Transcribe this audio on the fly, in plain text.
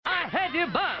hate you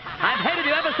both. I've hated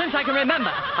you ever since I can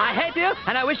remember. I hate you,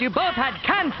 and I wish you both had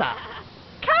cancer.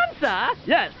 Cancer?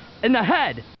 Yes, in the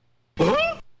head.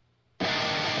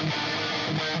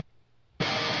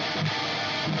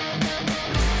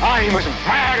 I'm as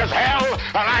mad as hell, and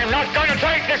I'm not going to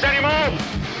take this anymore.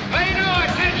 Pay no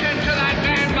attention to that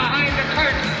man behind the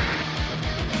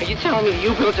curtain. Are you telling me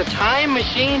you built a time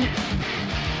machine?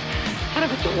 Kind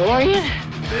of a DeLorean?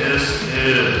 This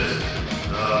is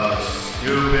the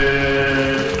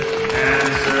Stupid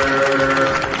Cancer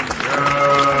Show.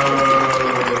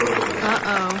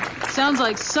 Uh-oh. Sounds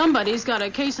like somebody's got a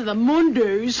case of the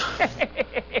Mondays.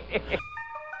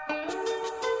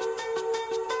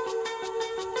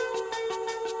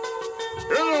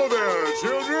 Hello there,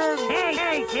 children.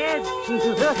 Hey, kids.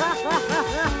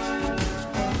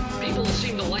 People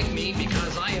seem to like me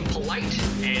because I am polite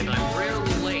and I'm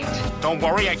rarely late. Don't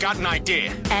worry, I got an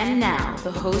idea. And now,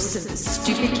 the host of the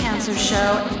Stupid Cancer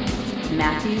Show,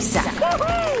 Matthew Zach. Not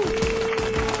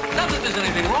that there's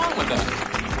anything wrong with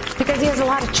that. Because he has a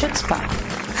lot of chutzpah.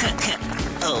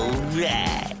 All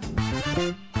right.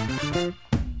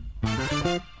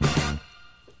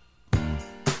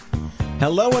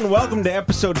 Hello and welcome to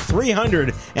episode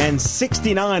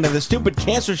 369 of the Stupid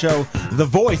Cancer Show, the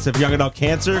voice of young adult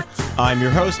cancer. I'm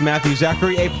your host, Matthew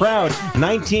Zachary, a proud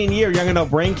 19-year young adult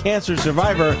brain cancer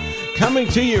survivor, coming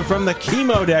to you from the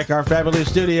Chemo Deck, our fabulous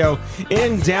studio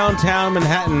in downtown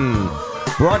Manhattan.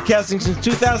 Broadcasting since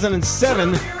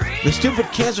 2007, the Stupid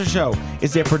Cancer Show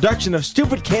is a production of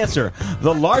Stupid Cancer,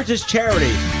 the largest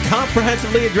charity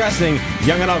comprehensively addressing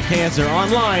young adult cancer,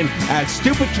 online at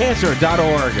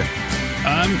stupidcancer.org.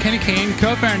 I'm Kenny Kane,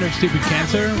 co-founder of Stupid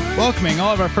Cancer, welcoming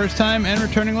all of our first-time and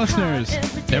returning listeners.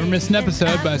 Never miss an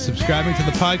episode by subscribing to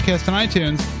the podcast on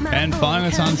iTunes and following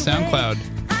us on SoundCloud.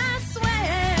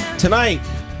 Tonight,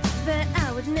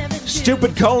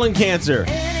 stupid colon cancer,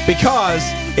 because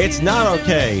it's not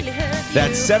okay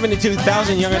that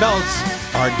 72,000 young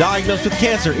adults are diagnosed with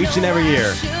cancer each and every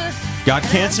year. Got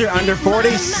cancer under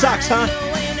 40? Sucks, huh?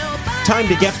 Time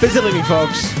to get busy living,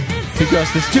 folks,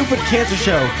 because the Stupid Cancer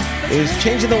Show is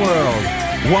changing the world,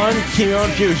 one chemo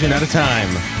infusion at a time.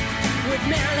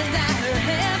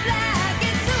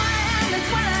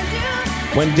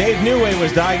 When Dave Neway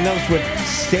was diagnosed with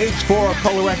Stage IV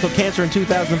Colorectal Cancer in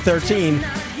 2013,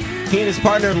 he and his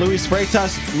partner Luis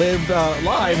Freitas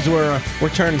lives were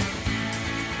turned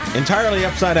entirely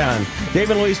upside down. Dave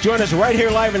and Luis join us right here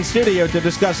live in studio to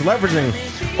discuss leveraging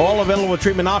all available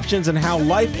treatment options and how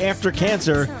life after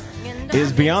cancer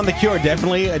is beyond the cure,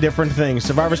 definitely a different thing.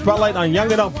 Survivor Spotlight on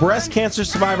young adult breast cancer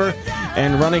survivor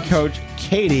and running coach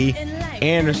Katie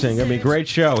Anderson. Gonna be a great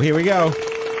show. Here we go.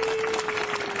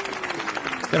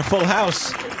 Got a full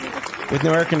house with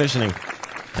no air conditioning.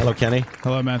 Hello, Kenny.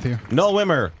 Hello, Matthew. Noel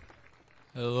Wimmer.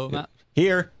 Hello, Matt.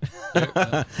 Here.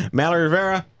 Mallory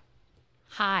Rivera.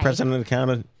 Hi. President of the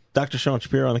County. Dr. Sean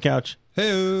Shapiro on the couch.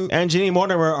 Hey. And Janine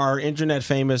Mortimer, our internet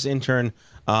famous intern,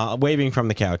 waving from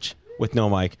the couch with no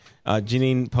mic.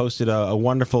 Janine posted a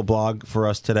wonderful blog for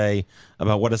us today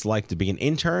about what it's like to be an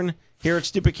intern here at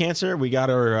Stupid Cancer. We got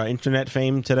our internet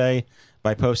fame today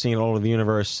by posting it all over the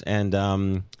universe,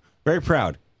 and very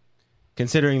proud,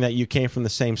 considering that you came from the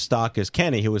same stock as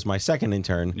Kenny, who was my second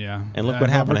intern. Yeah. And look what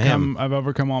happened to him. I've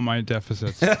overcome all my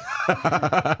deficits.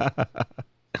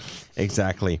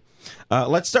 Exactly.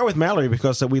 Let's start with Mallory,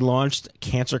 because we launched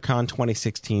CancerCon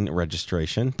 2016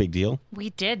 registration. Big deal.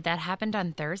 We did. That happened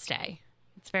on Thursday.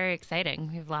 It's very exciting.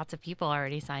 We have lots of people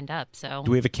already signed up. So Do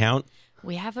we have a count?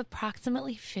 we have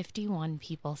approximately 51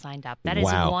 people signed up. That is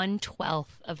Wow. 1/12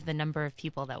 of the number of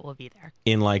people that will be there.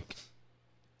 In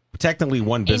technically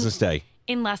one business day.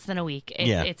 In less than a week.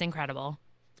 Yeah. It's incredible.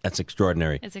 That's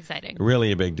extraordinary. It's exciting.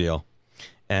 Really a big deal.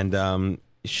 And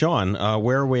Sean,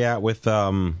 where are we at with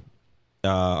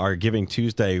our Giving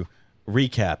Tuesday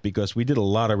recap? Because we did a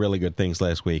lot of really good things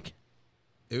last week.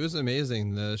 It was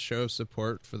amazing. The show of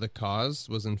support for the cause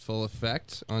was in full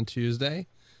effect on Tuesday.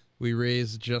 We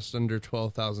raised just under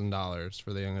 $12,000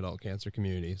 for the young adult cancer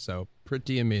community, so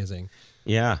pretty amazing.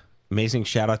 Yeah, amazing.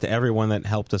 Shout out to everyone that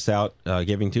helped us out.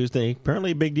 Giving Tuesday,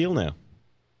 apparently a big deal now.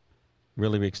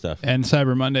 Really big stuff. And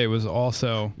Cyber Monday was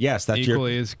also that's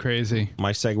equally as crazy.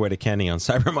 My segue to Kenny on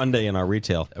Cyber Monday in our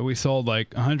retail. We sold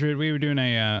like 100. We were doing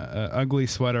a ugly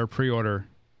sweater pre-order,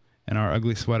 and our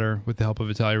ugly sweater, with the help of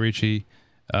Vitaly Ricci,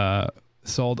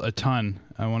 sold a ton.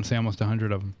 I want to say almost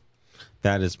 100 of them.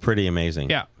 That is pretty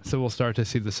amazing. Yeah, so we'll start to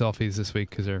see the selfies this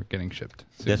week because they're getting shipped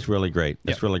soon. That's really great.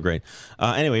 That's really great.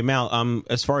 Anyway, Mal,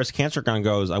 as far as CancerCon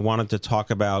goes, I wanted to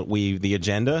talk about the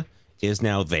agenda is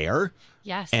now there.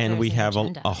 Yes. And we there's an have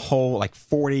agenda. a whole, like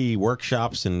 40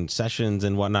 workshops and sessions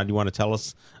and whatnot. You want to tell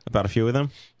us about a few of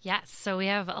them? Yes. So we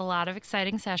have a lot of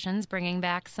exciting sessions, bringing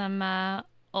back some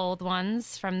old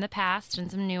ones from the past and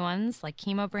some new ones like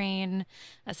Chemobrain,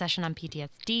 a session on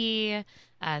PTSD,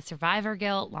 survivor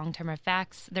guilt, long-term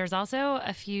effects. There's also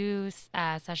a few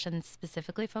sessions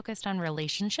specifically focused on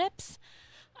relationships.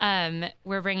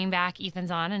 We're bringing back Ethan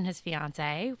Zahn and his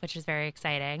fiance, which is very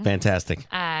exciting. Fantastic.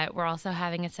 We're also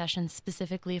having a session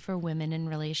specifically for women in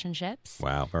relationships.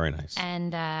 Wow, very nice.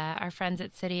 And our friends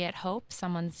at City at Hope,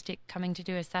 someone's coming to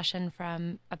do a session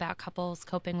about couples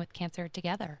coping with cancer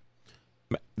together.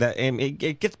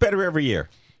 It gets better every year.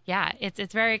 Yeah,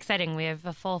 it's very exciting. We have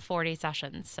a full 40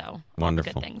 sessions, so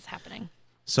wonderful. Good things happening.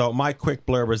 So my quick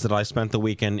blurb is that I spent the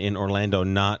weekend in Orlando,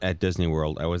 not at Disney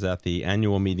World. I was at the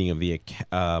annual meeting of the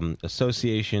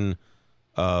Association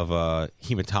of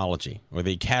Hematology, or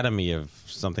the Academy of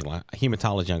something like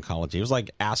Hematology Oncology. It was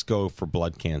like ASCO for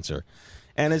blood cancer.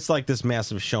 And it's like this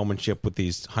massive showmanship with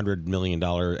these $100 million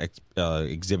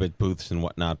exhibit booths and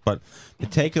whatnot. But the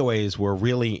takeaways were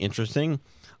really interesting.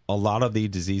 A lot of the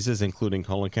diseases, including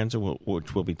colon cancer,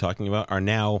 which we'll be talking about, are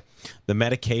now, the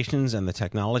medications and the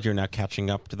technology are now catching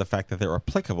up to the fact that they're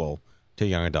applicable to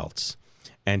young adults.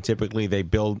 And typically they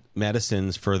build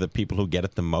medicines for the people who get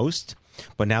it the most,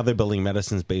 but now they're building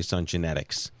medicines based on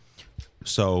genetics.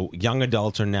 So young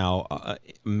adults are now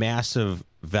massive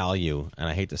value, and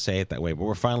I hate to say it that way, but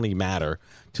we're finally matter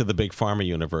to the big pharma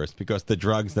universe because the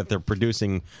drugs that they're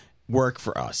producing work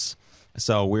for us.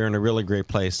 So we're in a really great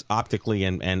place optically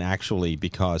and actually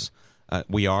because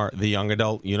we are the young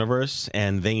adult universe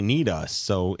and they need us.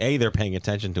 So A, they're paying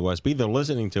attention to us, B, they're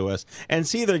listening to us, and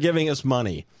C, they're giving us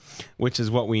money, which is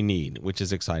what we need, which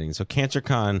is exciting. So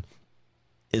CancerCon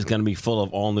is going to be full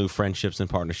of all new friendships and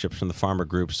partnerships from the pharma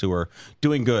groups who are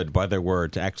doing good by their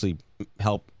word to actually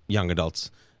help young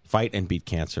adults fight and beat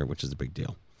cancer, which is a big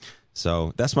deal.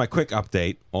 So that's my quick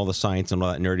update. All the science and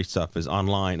all that nerdy stuff is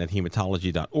online at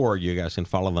hematology.org. You guys can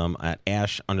follow them at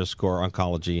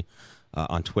 @ash_oncology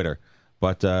on Twitter.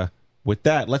 But with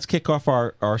that, let's kick off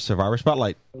our Survivor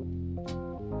Spotlight.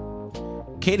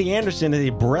 Katie Anderson is a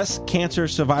breast cancer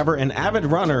survivor and avid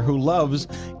runner who loves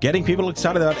getting people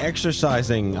excited about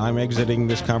exercising. I'm exiting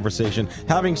this conversation.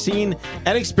 Having seen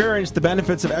and experienced the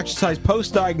benefits of exercise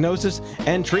post-diagnosis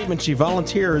and treatment, she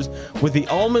volunteers with the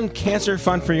Ulman Cancer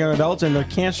Fund for Young Adults and their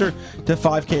Cancer to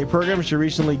 5K program. She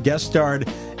recently guest starred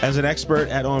as an expert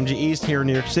at OMG East here in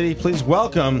New York City. Please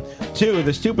welcome to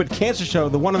the Stupid Cancer Show,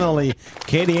 the one and only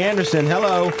Katie Anderson.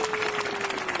 Hello.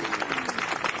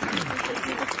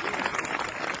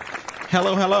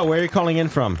 Hello. Where are you calling in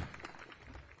from?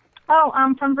 Oh,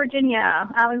 I'm from Virginia,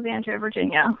 Alexandria,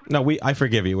 Virginia. No, I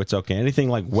forgive you. It's okay. Anything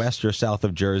like west or south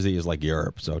of Jersey is like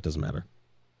Europe, so it doesn't matter.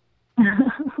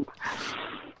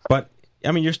 But,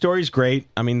 I mean, your story's great.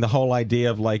 I mean, the whole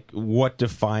idea of, like, what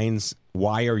defines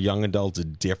why are young adults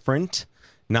different?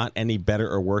 Not any better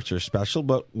or worse or special,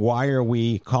 but why are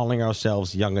we calling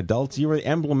ourselves young adults? You were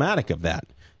emblematic of that.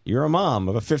 You're a mom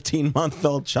of a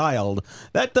 15-month-old child.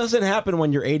 That doesn't happen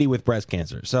when you're 80 with breast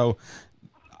cancer. So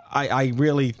I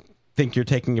really think you're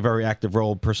taking a very active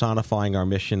role personifying our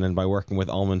mission and by working with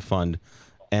Ulman Fund.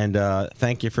 And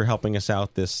thank you for helping us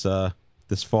out this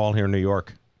fall here in New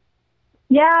York.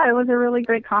 Yeah, it was a really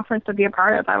great conference to be a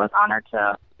part of. I was honored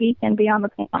to speak and be on the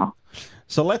panel.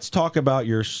 So let's talk about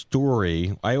your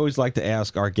story. I always like to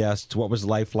ask our guests, what was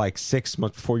life like 6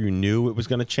 months before you knew it was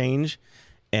going to change?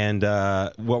 And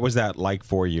what was that like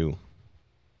for you?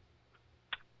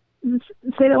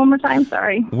 Say that one more time,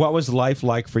 sorry. What was life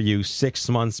like for you 6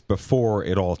 months before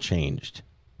it all changed?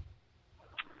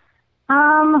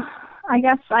 I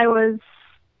guess I was,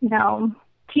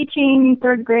 teaching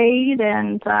third grade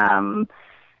and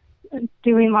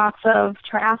doing lots of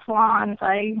triathlons.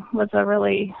 I was a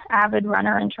really avid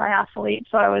runner and triathlete,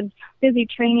 so I was busy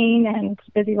training and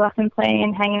busy lesson planning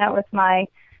and hanging out with my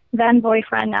then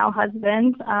boyfriend, now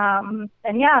husband. And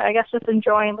yeah, I guess just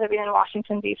enjoying living in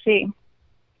Washington, D.C.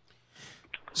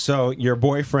 So your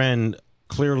boyfriend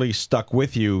clearly stuck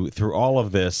with you through all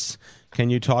of this. Can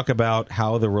you talk about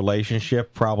how the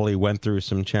relationship probably went through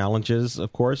some challenges,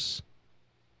 of course?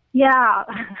 Yeah.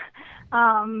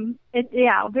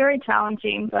 Very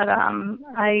challenging, but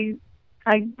I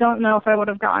don't know if I would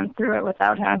have gone through it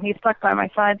without him. He stuck by my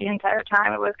side the entire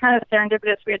time. It was kind of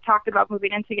serendipitous. We had talked about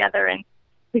moving in together, and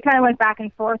we kind of went back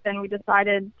and forth, and we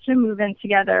decided to move in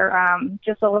together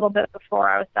just a little bit before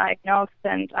I was diagnosed.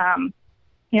 And,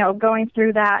 going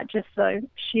through that, just the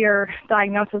sheer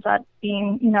diagnosis at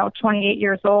being, 28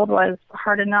 years old was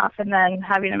hard enough. And then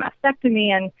having a mastectomy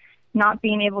and not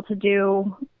being able to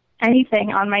do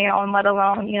anything on my own, let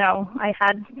alone, I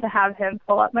had to have him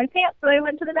pull up my pants when I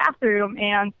went to the bathroom,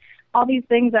 and all these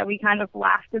things that we kind of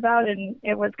laughed about, and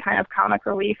it was kind of comic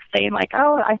relief, saying like,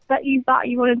 oh, I bet you thought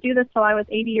you wouldn't do this till I was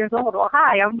 80 years old. Well,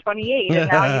 hi, I'm 28,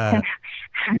 and now you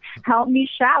can help me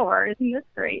shower. Isn't this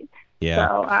great? Yeah.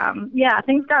 So,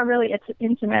 things got really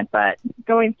intimate, but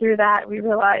going through that, we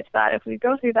realized that if we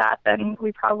go through that, then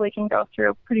we probably can go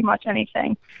through pretty much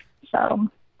anything. So,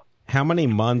 how many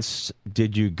months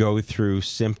did you go through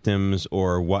symptoms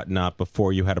or whatnot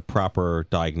before you had a proper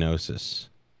diagnosis?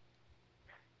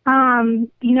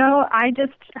 I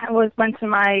just went to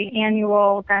my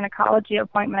annual gynecology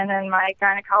appointment, and my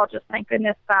gynecologist, thank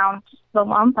goodness, found the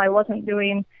lump. I wasn't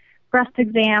doing breast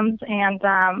exams, and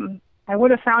I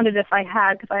would have found it if I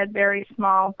had, because I had very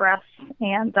small breasts,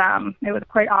 and it was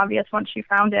quite obvious once she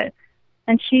found it.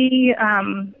 And she,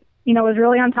 was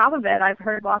really on top of it. I've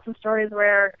heard lots of stories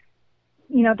where,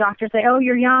 doctors say, oh,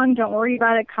 you're young, don't worry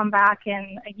about it, come back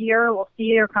in a year, we'll see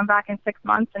you, or come back in 6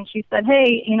 months. And she said,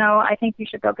 hey, I think you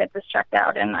should go get this checked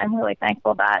out. And I'm really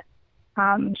thankful that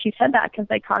she said that, because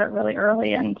they caught it really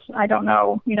early. And I don't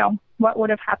know, what would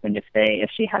have happened if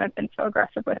she hadn't been so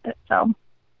aggressive with it. So.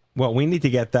 Well, we need to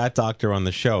get that doctor on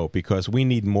the show, because we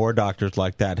need more doctors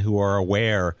like that who are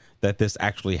aware that this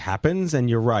actually happens. And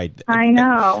you're right. I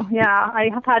know. Yeah. I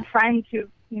have had friends who,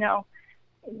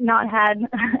 not had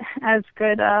as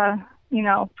good,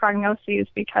 prognoses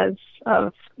because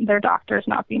of their doctors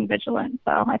not being vigilant.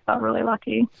 So I felt really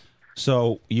lucky.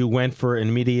 So you went for an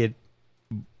immediate,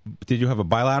 did you have a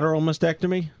bilateral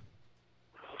mastectomy?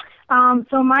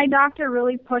 So my doctor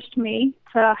really pushed me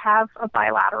to have a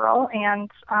bilateral, and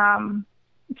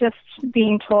just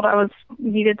being told I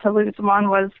needed to lose one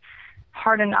was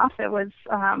hard enough. It was,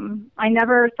 I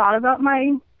never thought about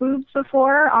my boobs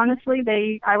before. Honestly,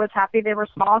 I was happy they were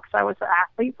small because I was an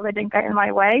athlete, so they didn't get in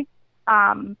my way.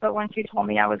 But when she told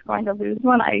me I was going to lose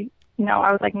one, I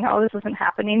was like, no, this isn't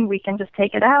happening. We can just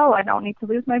take it out. I don't need to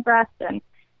lose my breast. And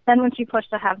then when she pushed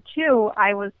to have two,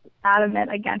 I was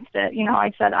adamant against it.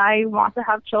 I said, I want to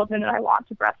have children and I want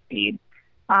to breastfeed.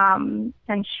 And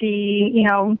she,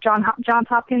 Johns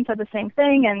Hopkins said the same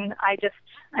thing. And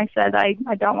I said, I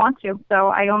don't want to. So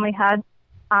I only had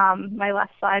my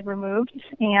left side removed,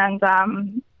 and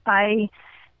I'm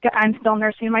still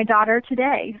nursing my daughter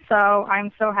today. So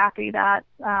I'm so happy that,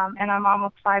 and I'm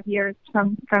almost 5 years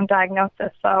from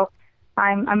diagnosis. So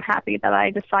I'm happy that I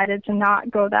decided to not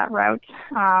go that route.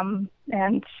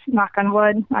 And knock on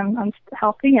wood, I'm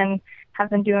healthy and have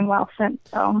been doing well since.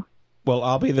 So. Well,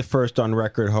 I'll be the first on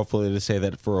record, hopefully, to say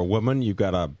that for a woman, you've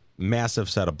got a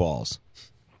massive set of balls.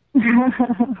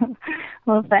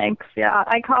 Well, thanks. Yeah,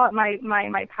 I call it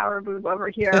my power boob over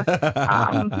here.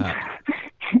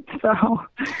 So,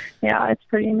 yeah, it's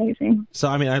pretty amazing. So,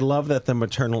 I love that the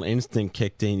maternal instinct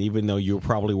kicked in, even though you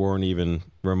probably weren't even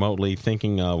remotely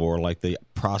thinking of, or like the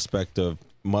prospect of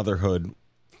motherhood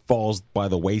falls by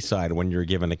the wayside when you're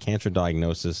given a cancer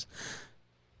diagnosis.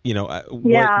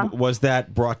 Was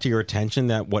that brought to your attention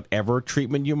that whatever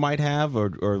treatment you might have,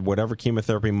 or whatever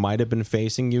chemotherapy might have been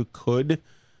facing you could,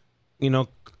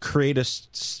 create a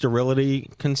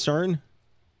sterility concern?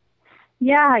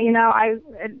 Yeah,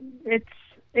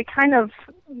 it kind of,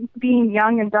 being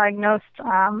young and diagnosed,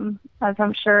 as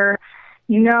I'm sure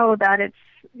that it's,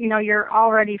 you're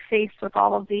already faced with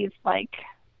all of these, like,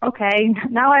 okay,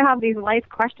 now I have these life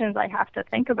questions I have to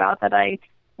think about that I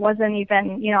wasn't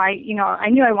even, I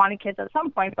knew I wanted kids at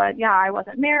some point, but yeah, I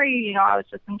wasn't married, I was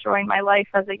just enjoying my life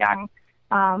as a young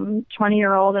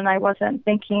 20-year-old, and I wasn't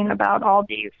thinking about all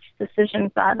these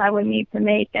decisions that I would need to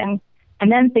make, and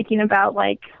then thinking about,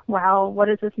 like, well, what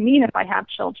does this mean if I have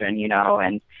children,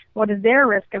 and what is their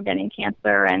risk of getting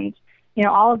cancer, and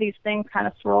all of these things kind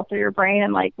of swirl through your brain,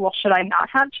 and like, well, should I not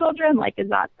have children? Like, is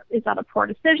that a poor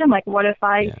decision? Like, what if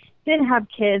I did have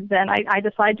kids and I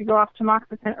decided to go off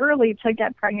tamoxifen early to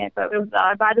get pregnant, but it was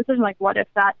a bad decision? Like, what if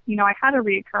that, I had a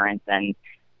reoccurrence, and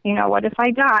what if I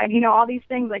died? All these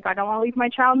things, like, I don't want to leave my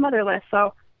child motherless.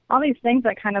 So all these things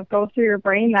that kind of go through your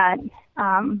brain that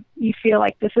you feel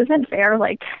like this isn't fair.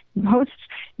 Like, most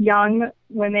young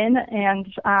women and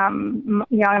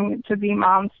young to-be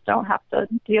moms don't have to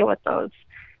deal with those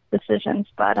decisions.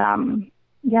 But,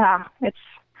 it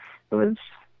was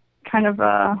kind of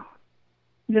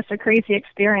just a crazy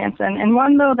experience. And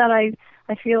one, though, that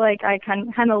I feel like I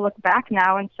can kind of look back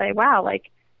now and say, wow,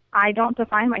 like, I don't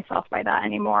define myself by that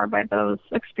anymore, by those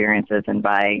experiences and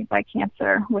by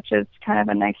cancer, which is kind of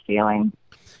a nice feeling.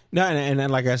 No,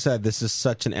 and like I said, this is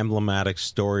such an emblematic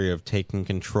story of taking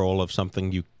control of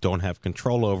something you don't have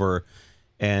control over,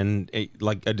 and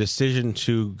like a decision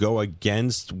to go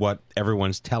against what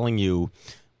everyone's telling you,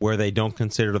 where they don't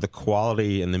consider the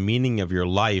quality and the meaning of your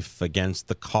life against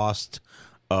the cost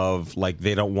of, like,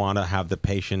 they don't want to have the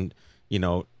patient,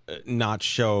 not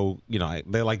show, they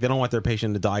don't want their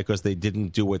patient to die because they didn't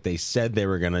do what they said they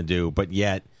were going to do, but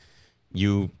yet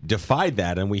you defied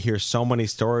that. And we hear so many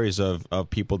stories of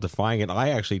people defying it. I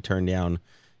actually turned down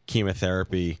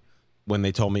chemotherapy when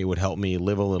they told me it would help me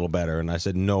live a little better. And I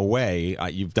said, no way.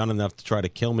 You've done enough to try to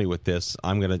kill me with this.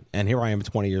 And here I am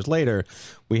 20 years later.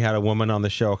 We had a woman on the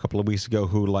show a couple of weeks ago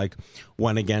who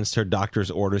went against her doctor's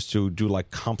orders to do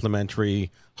complementary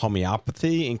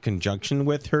homeopathy in conjunction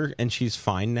with her. And she's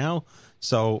fine now.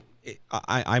 So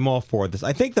I'm all for this.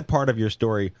 I think the part of your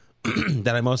story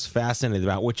that I'm most fascinated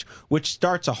about, which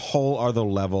starts a whole other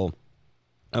level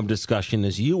of discussion,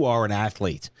 is you are an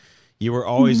athlete. You were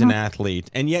always an athlete,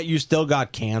 and yet you still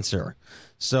got cancer.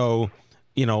 So,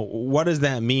 what does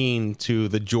that mean to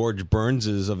the George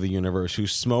Burnses of the universe who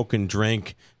smoke and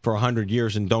drink for 100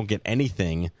 years and don't get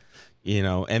anything?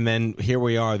 And then here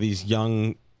we are, these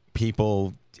young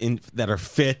people that are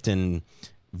fit and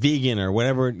vegan or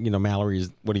whatever. Mallory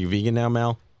what are you, vegan now,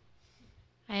 Mal?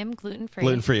 I am gluten-free.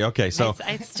 Gluten-free, okay. So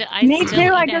I still me too.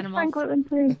 I eat just animals. went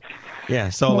gluten-free. Yeah,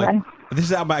 so this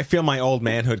is how I feel my old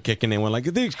manhood kicking in when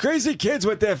these crazy kids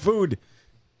with their food.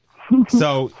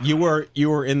 So you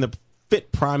were in the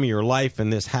fit prime of your life,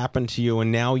 and this happened to you,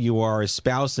 and now you are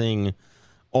espousing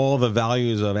all the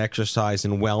values of exercise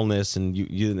and wellness, and you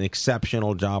did an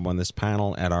exceptional job on this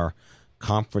panel at our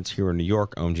conference here in New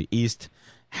York, OMG East.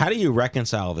 How do you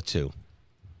reconcile the two?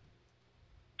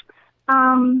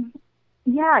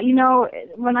 Yeah,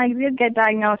 when I did get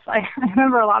diagnosed, I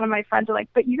remember a lot of my friends were like,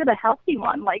 but you're the healthy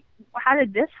one. How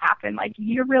did this happen?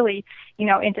 You're really,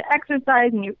 into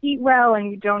exercise, and you eat well,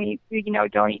 and you don't eat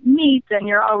meat, and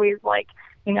you're always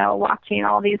watching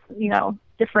all these,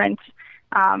 different,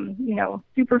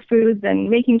 superfoods and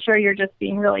making sure you're just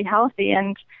being really healthy.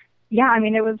 And yeah,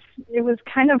 it was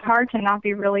kind of hard to not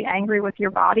be really angry with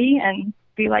your body and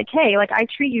be like, hey, I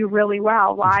treat you really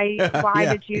well. Why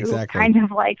yeah, did you exactly. kind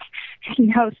of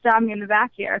stab me in the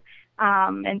back here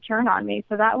and turn on me?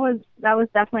 So that was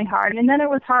definitely hard. And then it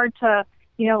was hard to,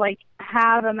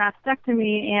 have a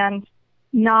mastectomy and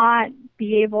not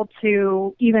be able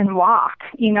to even walk,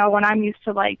 when I'm used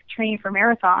to training for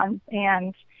marathons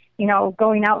and,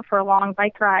 going out for long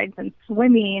bike rides and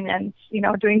swimming and,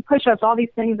 doing push-ups, all these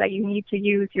things that you need to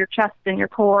use your chest and your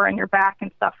core and your back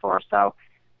and stuff for. So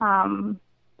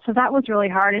that was really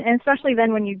hard. And especially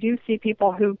then when you do see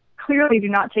people who clearly do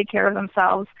not take care of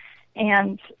themselves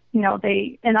and,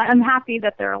 I'm happy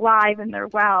that they're alive and they're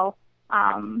well.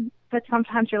 But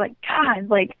sometimes you're like, God,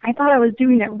 I thought I was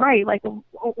doing it right.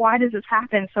 Why does this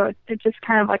happen? So it just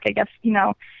kind of I guess,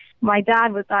 my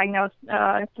dad was diagnosed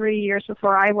 3 years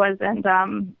before I was, and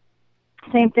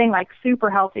same thing, super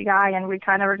healthy guy, and we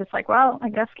kind of were just well, I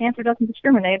guess cancer doesn't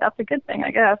discriminate. That's a good thing,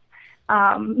 I guess.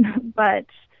 But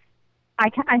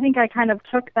I think I kind of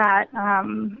took that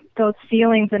those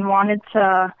feelings and wanted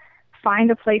to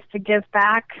find a place to give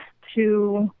back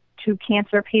to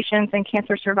cancer patients and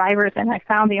cancer survivors, and I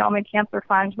found the Almond Cancer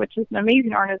Fund, which is an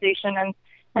amazing organization,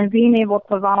 and being able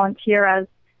to volunteer as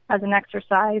an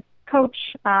exercise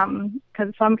coach,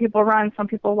 because some people run, some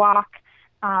people walk,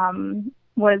 I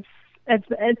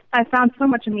found so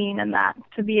much meaning in that,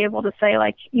 to be able to say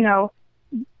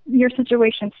your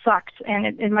situation sucked and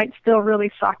it might still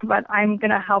really suck, but I'm going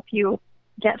to help you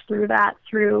get through that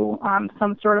through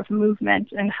some sort of movement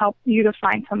and help you to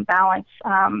find some balance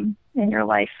in your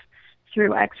life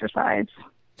through exercise.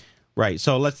 Right.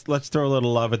 So let's throw a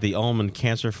little love at the Almond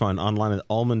Cancer Fund online at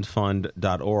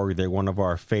almondfund.org. They're one of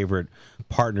our favorite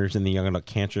partners in the young adult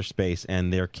cancer space,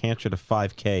 and their Cancer to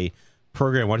 5K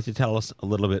program. Why don't you tell us a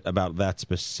little bit about that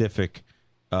specific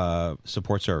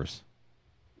support service?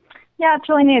 Yeah, it's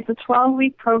really neat. It's a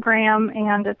 12-week program,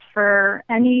 and it's for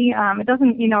any, it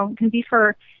doesn't, it can be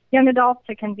for young adults.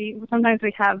 It can be, sometimes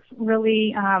we have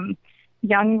really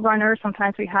young runners.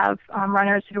 Sometimes we have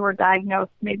runners who were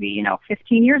diagnosed maybe,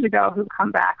 15 years ago who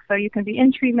come back. So you can be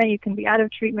in treatment, you can be out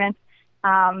of treatment,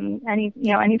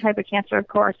 any type of cancer, of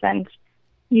course, and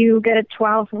you get a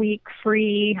 12-week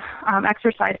free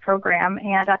exercise program.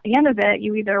 And at the end of it,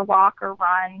 you either walk or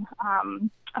run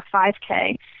a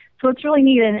 5K. So it's really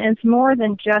neat, and it's more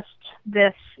than just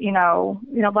this,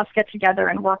 let's get together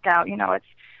and work out.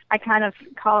 I kind of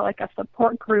call it a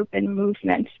support group and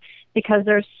movement, because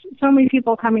there's so many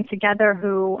people coming together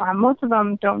who most of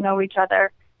them don't know each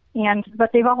other,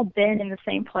 but they've all been in the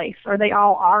same place, or they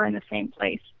all are in the same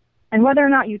place. And whether or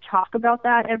not you talk about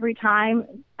that every time,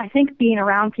 I think being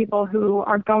around people who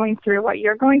are going through what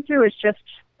you're going through is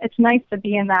it's nice to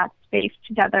be in that space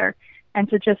together and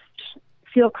to just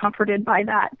feel comforted by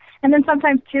that. And then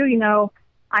sometimes too,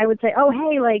 I would say, oh,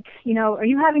 hey, like, are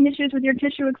you having issues with your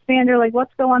tissue expander? Like,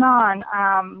 what's going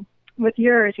on with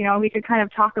yours? We could kind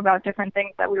of talk about different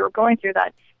things that we were going through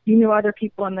that other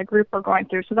people in the group were going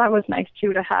through. So that was nice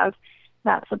too, to have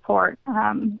that support.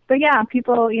 But yeah,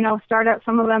 people, start out,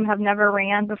 some of them have never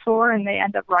ran before and they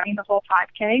end up running the whole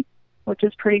 5K, which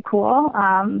is pretty cool.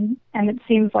 And it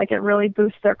seems like it really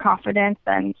boosts their confidence.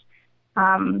 And,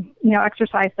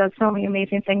 exercise does so many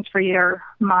amazing things for your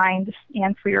mind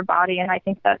and for your body. And I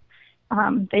think that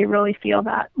they really feel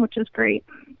that, which is great.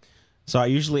 So I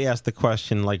usually ask the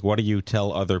question, like, what do you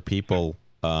tell other people?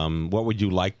 What would you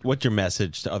like? What's your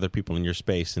message to other people in your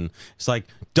space? And it's like,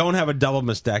 don't have a double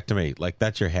mastectomy. Like,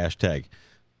 that's your hashtag.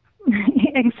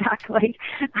 Exactly.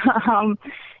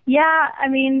 Yeah, I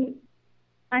mean,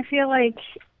 I feel like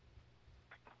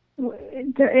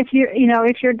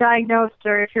if you're diagnosed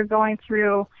or if you're going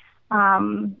through,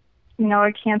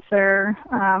 a cancer,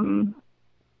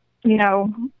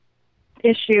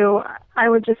 issue, I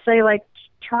would just say, like,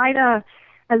 try to,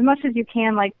 as much as you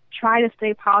can, like, try to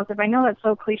stay positive. I know that's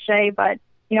so cliche, but,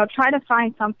 try to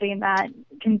find something that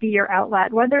can be your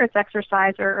outlet, whether it's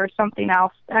exercise or something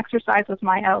else. Exercise was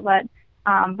my outlet,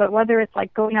 but whether it's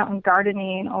like going out and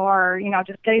gardening or,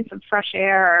 just getting some fresh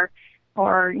air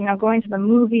or going to the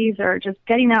movies or just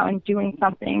getting out and doing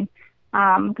something,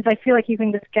 because I feel like you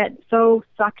can just get so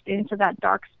sucked into that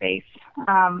dark space.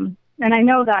 And I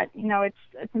know that,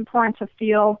 it's important to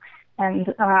feel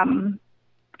and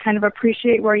kind of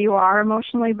appreciate where you are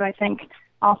emotionally, but I think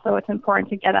also it's important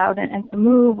to get out and to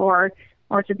move or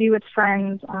to be with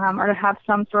friends, or to have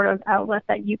some sort of outlet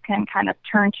that you can kind of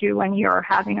turn to when you're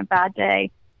having a bad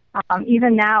day.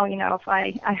 Even now, if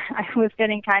I was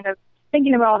getting kind of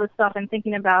thinking about all this stuff and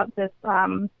thinking about this,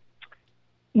 this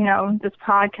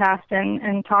podcast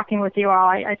and talking with you all,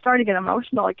 I started to get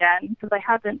emotional again because I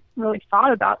haven't really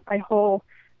thought about my whole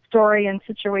story and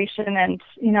situation. And,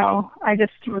 I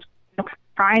just was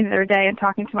crying the other day and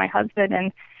talking to my husband.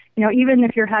 And, even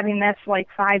if you're having this like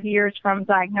 5 years from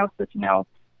diagnosis,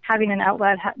 having an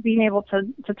outlet, being able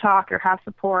to talk or have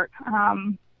support,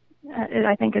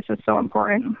 I think it's just so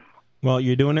important. Well,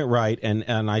 you're doing it right,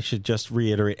 and I should just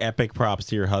reiterate, epic props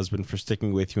to your husband for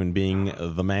sticking with you and being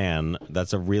the man.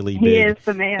 That's a really big... He is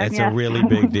the man, It's yes. a really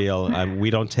big deal.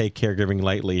 We don't take caregiving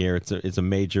lightly here. It's a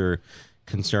major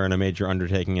concern, a major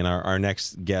undertaking, and our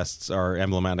next guests are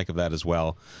emblematic of that as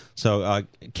well. So,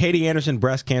 Katie Anderson,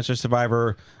 breast cancer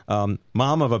survivor,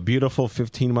 mom of a beautiful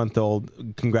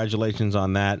 15-month-old. Congratulations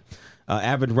on that.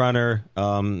 Avid runner,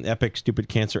 epic stupid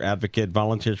cancer advocate,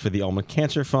 volunteers for the Ultimate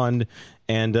Cancer Fund,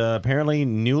 and apparently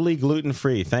newly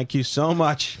gluten-free. Thank you so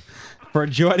much for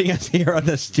joining us here on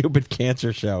the Stupid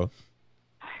Cancer Show.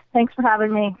 Thanks for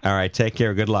having me. All right, take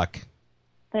care. Good luck.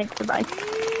 Thanks. Bye-bye.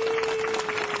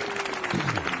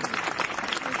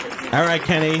 All right,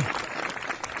 Kenny.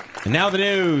 And now the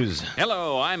news.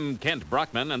 Hello, I'm Kent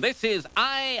Brockman, and this is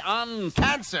Eye on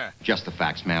Cancer. Just the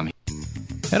facts, ma'am.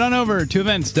 Head on over to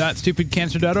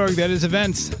events.stupidcancer.org. That is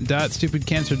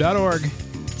events.stupidcancer.org.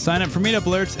 Sign up for meetup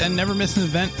alerts and never miss an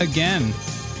event again.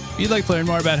 If you'd like to learn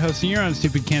more about hosting your own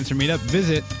Stupid Cancer meetup,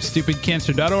 visit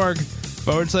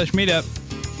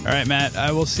stupidcancer.org/meetup. All right, Matt,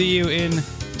 I will see you in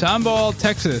Tomball,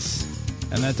 Texas.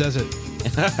 And that does it.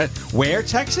 Where,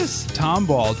 Texas?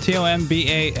 Tomball,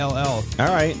 Tomball.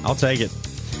 All right, I'll take it.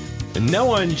 No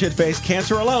one should face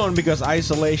cancer alone because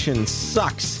isolation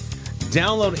sucks.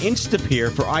 Download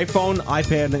Instapeer for iPhone,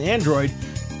 iPad, and Android.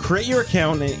 Create your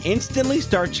account and instantly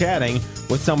start chatting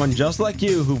with someone just like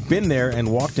you who've been there and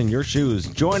walked in your shoes.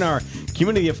 Join our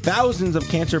community of thousands of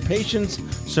cancer patients,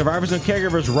 survivors, and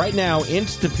caregivers right now,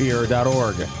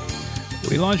 instapeer.org.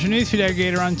 We launched a newsfeed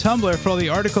aggregator on Tumblr for all the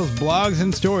articles, blogs,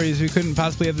 and stories we couldn't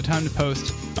possibly have the time to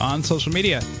post on social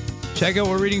media. Check out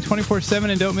We're Reading 24/7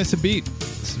 and don't miss a beat.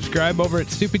 Subscribe over at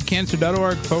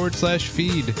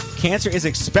stupidcancer.org/feed. Cancer is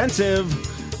expensive.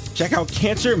 Check out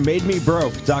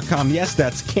cancermademebroke.com. Yes,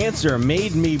 that's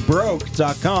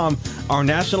cancermademebroke.com. Our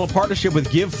national partnership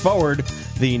with Give Forward,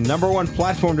 the #1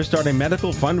 platform to start a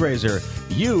medical fundraiser.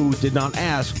 You did not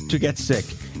ask to get sick,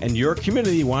 and your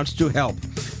community wants to help.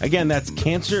 Again, that's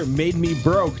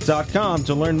cancermademebroke.com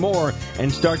to learn more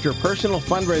and start your personal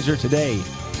fundraiser today.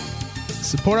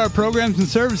 Support our programs and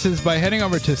services by heading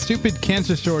over to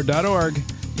stupidcancerstore.org.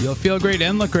 You'll feel great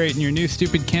and look great in your new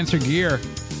Stupid Cancer gear.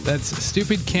 That's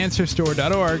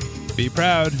stupidcancerstore.org. Be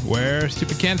proud, wear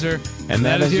Stupid Cancer. And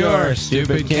that is your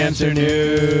Stupid Cancer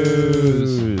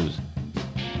News.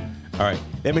 All right.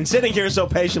 They've been sitting here so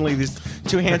patiently, these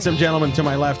two handsome gentlemen to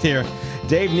my left here.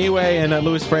 Dave Neway and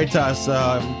Luis Freitas.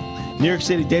 New York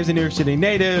City. Dave's a New York City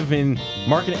native in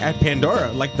marketing at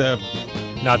Pandora, like the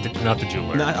Not the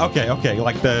jeweler. Okay,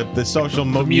 like the social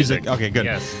music. Okay, good.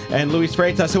 Yes. And Luis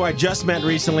Freitas, who I just met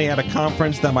recently at a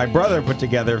conference that my brother put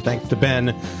together, thanks to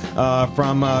Ben,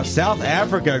 from South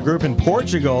Africa, a group in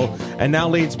Portugal, and now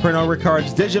leads Pernod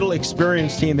Ricard's digital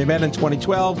experience team. They met in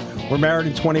 2012, were married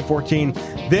in 2014.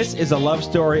 This is a love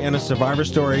story and a survivor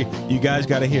story you guys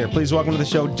got to hear. Please welcome to the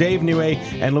show Dave Neway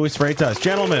and Luis Freitas.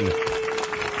 Gentlemen.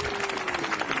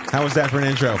 How was that for an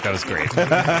intro? That was great.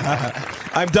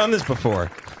 I've done this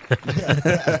before.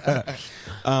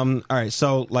 All right,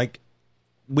 so like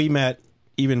we met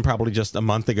even probably just a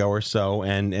month ago or so,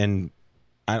 and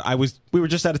we were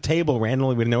just at a table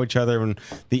randomly. We didn't know each other, and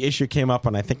the issue came up,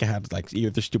 and I think I had like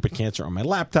either stupid cancer on my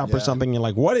laptop or something. And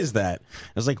like, what is that?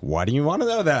 I was like, why do you want to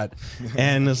know that?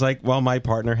 And it's like, well, my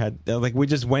partner had like we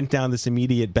just went down this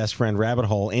immediate best friend rabbit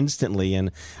hole instantly.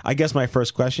 And I guess my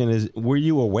first question is, were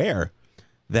you aware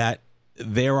that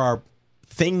there are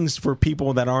things for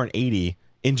people that aren't 80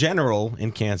 in general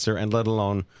in cancer, and let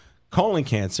alone colon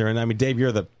cancer? And I mean, Dave,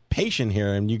 you're the patient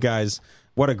here, and you guys,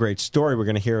 what a great story. We're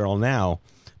going to hear it all now.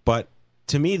 But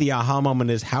to me, the aha moment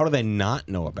is, how do they not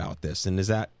know about this? And is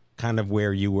that kind of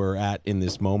where you were at in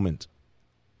this moment?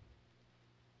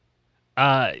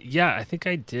 Yeah, I think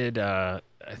I did. I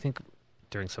think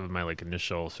during some of my like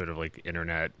initial sort of like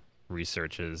internet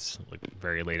researches, like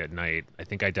very late at night, I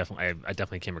think I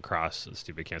definitely came across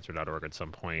stupidcancer.org at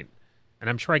some point. And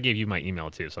I'm sure I gave you my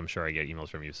email too, so I'm sure I get emails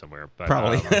from you somewhere. But,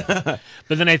 probably. But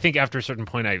then I think after a certain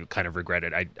point, I kind of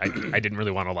regretted. I didn't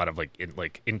really want a lot of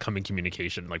incoming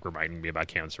communication, like reminding me about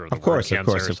cancer or the word cancer. Of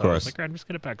course. I was like, I'm just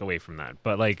gonna back away from that.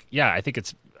 But like, yeah, I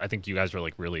think you guys were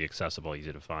like really accessible,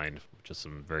 easy to find, just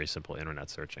some very simple internet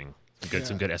searching.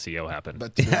 Some good SEO happened.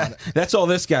 But that's all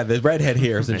this guy, the redhead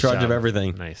here, is in Nice charge job. of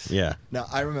everything. Nice. Yeah. Now,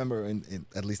 I remember,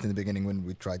 at least in the beginning, when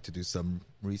we tried to do some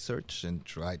research and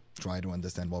try to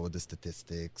understand what were the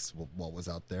statistics, what was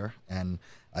out there. And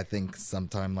I think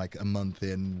sometime like a month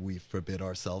in, we forbid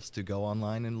ourselves to go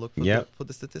online and look for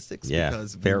the statistics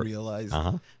because we realized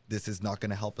this is not going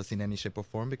to help us in any shape or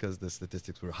form, because the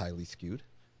statistics were highly skewed,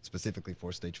 specifically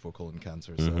for stage 4 colon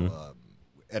cancer. So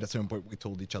at a certain point, we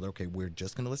told each other, okay, we're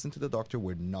just going to listen to the doctor.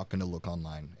 We're not going to look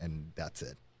online, and that's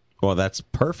it. Well, that's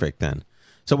perfect then.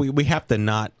 So we have to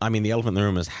not, I mean, the elephant in the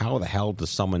room is, how the hell does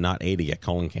someone not 80 get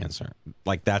colon cancer?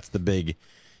 Like, that's the big,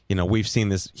 we've seen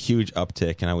this huge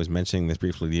uptick, and I was mentioning this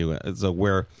briefly to you, so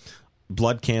where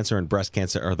blood cancer and breast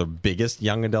cancer are the biggest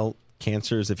young adult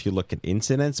cancers if you look at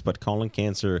incidence, but colon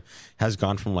cancer has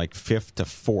gone from like 5th to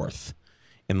 4th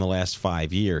in the last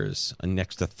 5 years,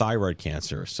 next to thyroid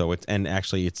cancer. So it's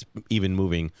even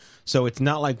moving. So it's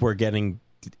not like we're getting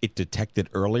it detected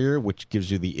earlier, which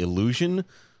gives you the illusion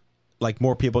like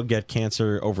more people get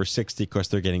cancer over 60 because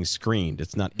they're getting screened.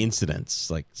 It's not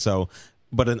incidence.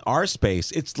 But in our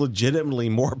space, it's legitimately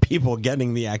more people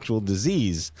getting the actual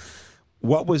disease.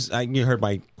 What was, you heard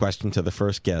my question to the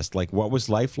first guest, like, what was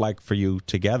life like for you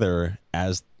together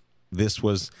as this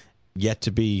was yet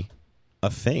to be a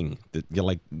thing? That you're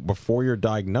like, before you're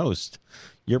diagnosed,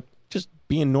 you're just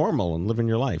being normal and living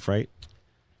your life, right?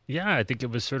 Yeah, I think it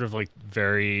was sort of like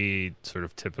very sort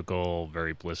of typical,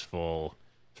 very blissful,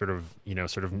 sort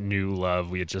of new love.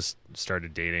 We had just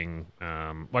started dating,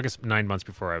 I guess 9 months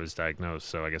before I was diagnosed.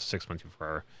 So I guess 6 months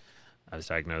before I was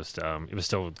diagnosed. It was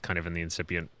still kind of in the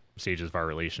incipient stages of our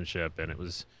relationship, and it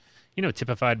was,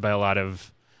 typified by a lot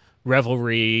of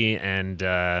revelry and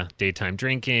daytime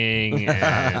drinking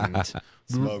and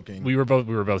smoking. We were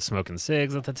both smoking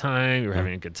cigs at the time. We were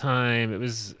having a good time. It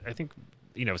was, I think,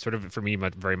 sort of for me,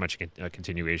 very much a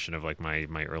continuation of like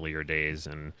my earlier days,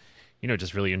 and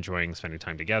just really enjoying spending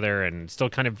time together, and still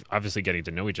kind of obviously getting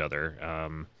to know each other.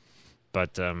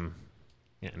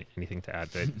 Yeah, anything to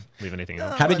add? Did I leave anything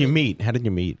out? How did you meet?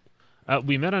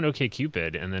 We met on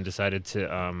OkCupid, and then decided to.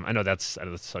 I know that's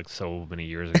like so many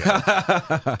years ago,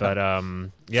 but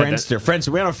Friendster.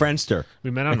 We went on Friendster.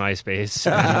 We met on MySpace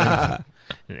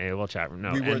and AOL chat room.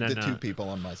 No, we were the two people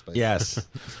on MySpace. Yes.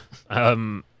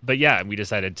 But yeah, we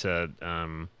decided to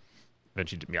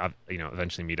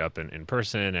eventually meet up in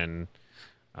person, and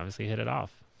obviously hit it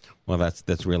off. Well,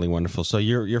 that's really wonderful. So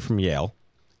you're from Yale.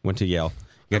 Went to Yale.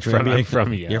 I'm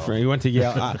from Yale. You went to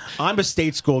Yale. I'm a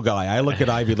state school guy. I look at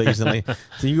Ivy Leagues, and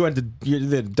so you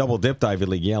did double dipped Ivy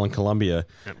League, Yale and Columbia.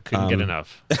 Couldn't get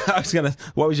enough.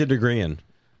 What was your degree in?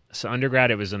 So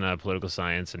undergrad, it was in political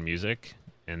science and music,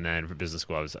 and then for business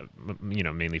school, I was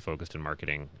mainly focused in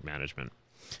marketing management.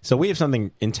 So we have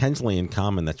something intensely in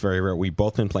common that's very rare. We've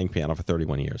both been playing piano for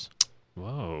 31 years.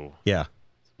 Whoa. Yeah.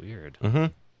 It's weird. Mm-hmm.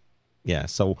 Yeah.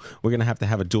 So we're gonna have to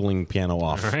have a dueling piano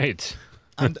off. All right.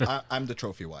 I'm the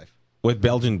trophy wife. with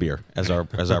Belgian beer as our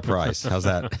prize. How's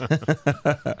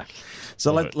that?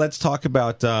 So let's talk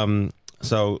about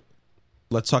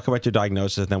let's talk about your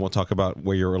diagnosis, and then we'll talk about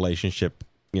where your relationship,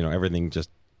 everything just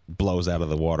blows out of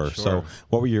the water. Sure. So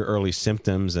what were your early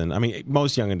symptoms? And I mean,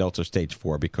 most young adults are stage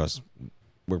 4 because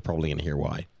we're probably going to hear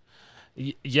why.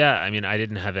 Yeah, I mean, I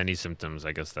didn't have any symptoms.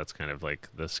 I guess that's kind of like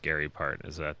the scary part,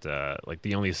 is that like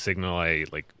the only signal I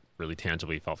like really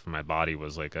tangibly felt from my body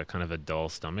was like a kind of a dull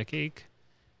stomach ache,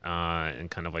 and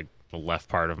kind of like the left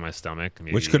part of my stomach.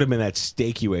 Maybe. Which could have been that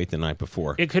steak you ate the night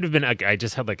before. It could have been. I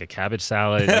just had like a cabbage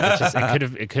salad.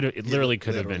 It literally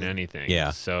could have been anything.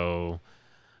 Yeah. So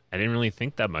I didn't really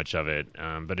think that much of it,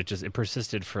 but it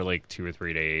persisted for like 2 or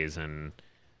 3 days, and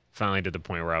finally to the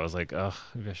point where I was like, oh,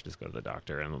 maybe I should just go to the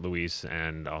doctor. And Luis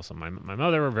and also my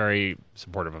mother were very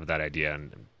supportive of that idea,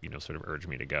 and sort of urged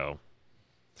me to go.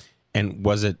 And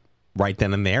was it right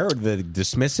then and there, or did they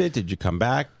dismiss it? Did you come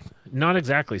back? Not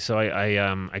exactly. So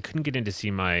I couldn't get in to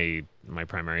see my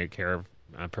primary care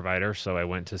provider, so I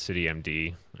went to City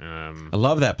MD. I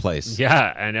love that place.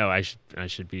 Yeah, I know. I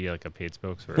should be like a paid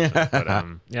spokesperson. But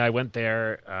yeah, I went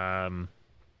there,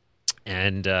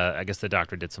 and I guess the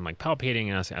doctor did some like palpating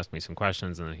and asked me some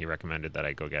questions, and then he recommended that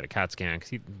I go get a CAT scan,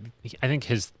 because I think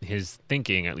his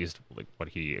thinking, at least like what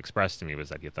he expressed to me, was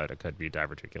that he thought it could be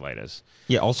diverticulitis.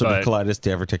 Yeah, ulcerative colitis,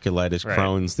 diverticulitis,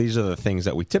 Crohn's. These are the things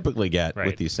that we typically get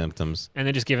with these symptoms. And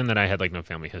then just given that I had like no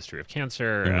family history of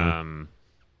cancer,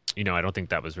 I don't think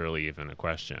that was really even a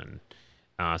question.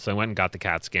 So I went and got the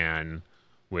CAT scan,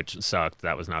 which sucked.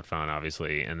 That was not fun,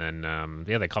 obviously. And then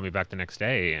they called me back the next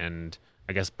day, and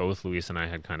I guess both Luis and I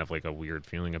had kind of like a weird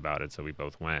feeling about it, so we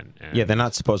both went. And yeah, they're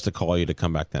not supposed to call you to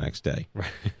come back the next day.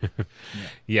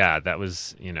 Yeah, that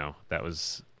was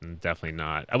definitely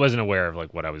not. I wasn't aware of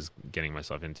like what I was getting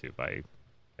myself into by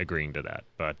agreeing to that.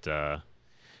 But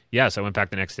yeah, so I went back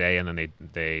the next day, and then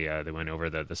they went over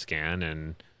the scan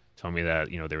and told me that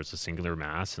there was a singular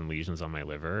mass and lesions on my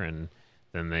liver, and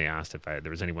then they asked if there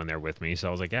was anyone there with me. So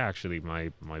I was like, yeah, actually,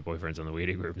 my boyfriend's on the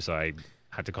waiting room, so I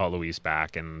had to call Luis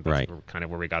back, and that's kind of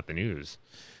where we got the news.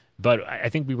 But I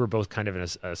think we were both kind of in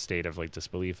a state of like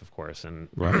disbelief, of course. And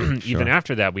even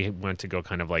after that, we went to go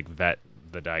kind of like vet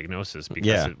the diagnosis,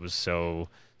 because it was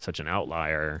such an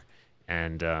outlier.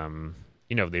 And,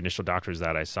 the initial doctors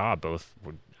that I saw both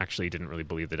actually didn't really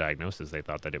believe the diagnosis. They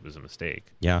thought that it was a mistake.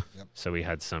 Yeah. Yep. So we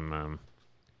had some...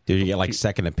 did you get like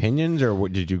second opinions, or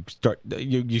what, did you start?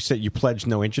 You said you pledged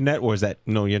no internet, or was that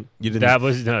no? You didn't. That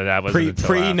wasn't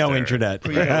pre no internet.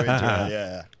 Pre no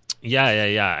internet.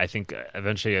 Yeah. I think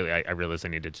eventually I realized I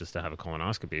needed just to have a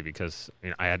colonoscopy, because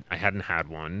I hadn't had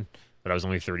one, but I was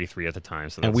only 33 at the time.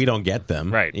 So and we don't get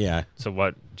them, right? Yeah. So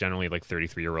what generally like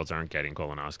 33-year-olds aren't getting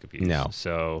colonoscopies. No.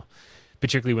 So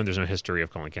particularly when there's no history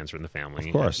of colon cancer in the family.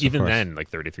 Of course. Even then, like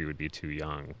 33 would be too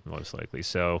young, most likely.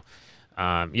 So.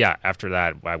 After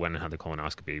that, I went and had the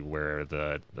colonoscopy, where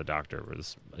the doctor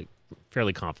was like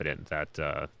fairly confident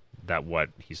that what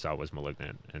he saw was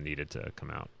malignant and needed to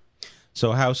come out.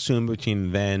 So how soon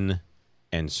between then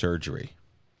and surgery?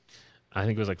 I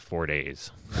think it was like 4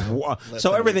 days.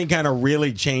 So everything kind of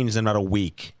really changed in about a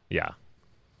week. Yeah.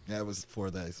 Yeah, it was 4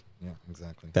 days. Yeah,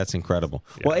 exactly. That's incredible.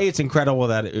 Yeah. Well, it's incredible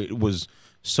that it was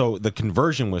the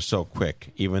conversion was so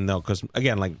quick, even though, because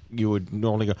again, like you would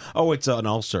normally go, oh, it's an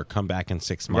ulcer, come back in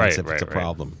 6 months if it's a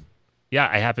problem.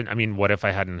 Yeah, what if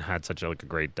I hadn't had such a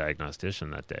great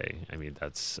diagnostician that day? I mean,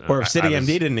 that's... or if City MD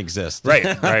didn't exist. Right.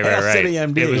 City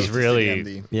MD. It was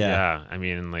really... Yeah. I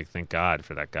mean, like, thank God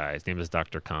for that guy. His name is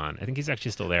Dr. Khan. I think he's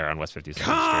actually still there on West 57th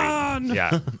Street.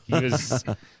 Yeah. He was...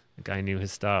 the guy knew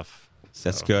his stuff. So.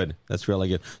 That's good. That's really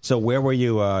good. So where were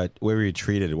you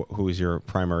treated? Who was your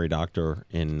primary doctor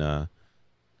in...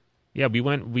 Yeah,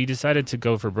 we decided to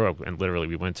go for broke, and literally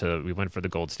we went for the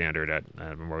gold standard at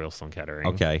Memorial Sloan Kettering.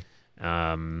 Okay.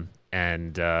 I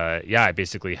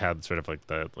basically had sort of like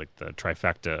the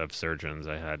trifecta of surgeons.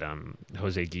 I had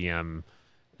Jose Guillem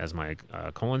as my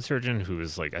colon surgeon, who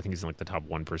is like, I think he's in like the top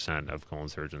 1% of colon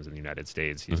surgeons in the United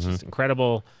States. He's just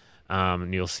incredible.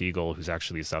 Neil Siegel, who's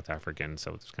actually South African,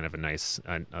 so it's kind of a nice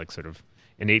like sort of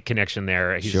innate connection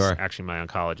there. He's actually my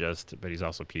oncologist, but he's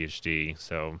also PhD,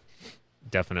 so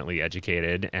definitely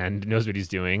educated and knows what he's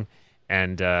doing.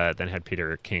 And then had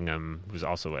Peter Kingham, who's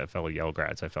also a fellow Yale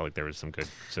grad. So I felt like there was some good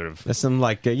sort of... There's some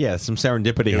some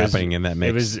serendipity happening in that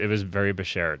mix. It was very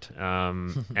Bashert.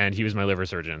 And he was my liver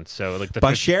surgeon. So like the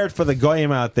Bashert for the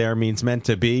goyim out there means meant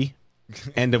to be.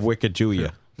 End of Wicked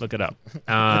Julia. Look it up.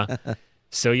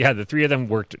 So yeah, the three of them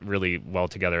worked really well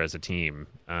together as a team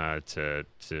to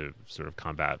sort of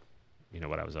combat,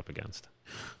 what I was up against.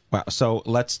 Wow. So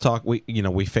let's talk. We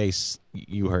face.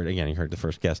 You heard the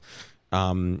first guest.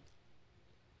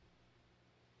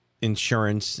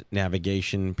 insurance,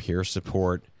 navigation, peer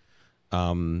support,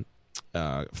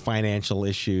 financial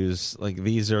issues. Like,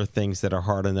 these are things that are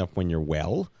hard enough when you're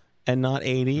well and not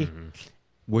 80. Mm-hmm.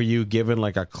 Were you given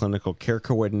like a clinical care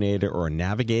coordinator or a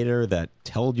navigator that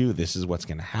told you this is what's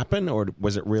going to happen? Or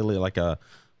was it really like a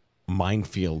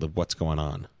minefield of what's going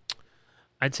on?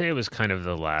 I'd say it was kind of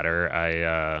the latter.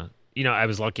 I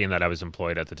was lucky in that I was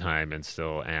employed at the time and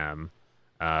still am.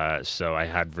 So I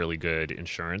had really good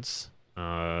insurance.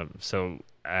 So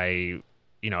I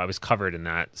was covered in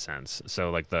that sense. So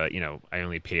like I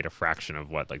only paid a fraction of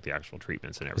what like the actual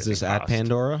treatments and everything. Is this cost. at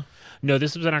Pandora? No,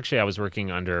 this was I was working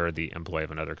under the employee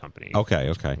of another company. Okay.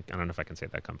 I don't know if I can say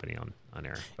that company on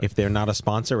air. But. If they're not a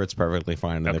sponsor, it's perfectly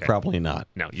fine. And they're probably not.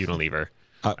 No, Unilever.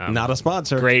 Not a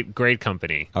sponsor. Great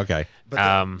company. Okay.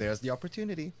 But there's the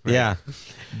opportunity. Right? Yeah.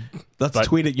 Let's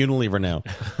tweet at Unilever now.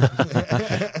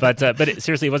 But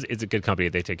seriously, it's a good company.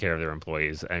 They take care of their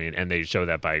employees. I mean, and they show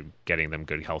that by getting them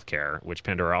good health care, which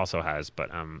Pandora also has. But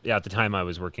at the time I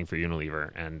was working for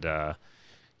Unilever, and I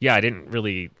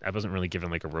wasn't really given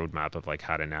like a roadmap of like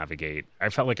how to navigate. I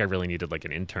felt like I really needed like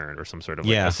an intern or some sort of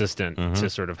like assistant to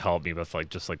sort of help me with like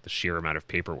just like the sheer amount of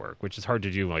paperwork, which is hard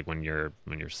to do like when you're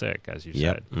sick, as you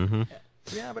said. Mm-hmm.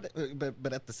 Yeah,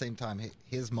 but at the same time,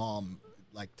 his mom,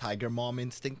 like Tiger Mom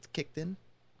instinct kicked in.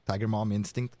 Tiger Mom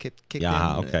instinct kicked in.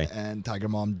 Yeah, okay. And Tiger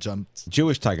Mom jumped.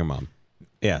 Jewish Tiger Mom.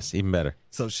 Yes, even better.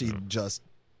 So she just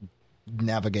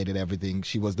navigated everything.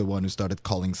 She was the one who started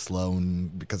calling Sloan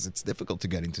because it's difficult to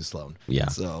get into Sloan. Yeah.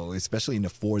 So especially in a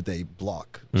 4-day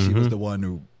block, she was the one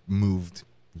who moved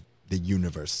the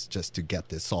universe just to get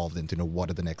this solved and to know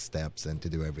what are the next steps and to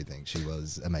do everything. She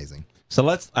was amazing.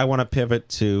 So I want to pivot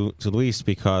to Luis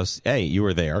because, hey, you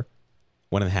were there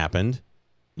when it happened.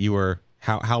 You were,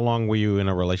 how long were you in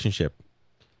a relationship?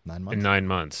 9 months. 9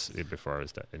 months before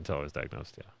until I was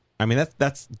diagnosed, yeah. I mean,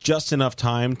 that's just enough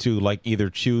time to like either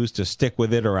choose to stick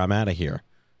with it or I'm out of here.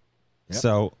 Yep.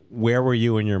 So where were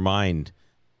you in your mind?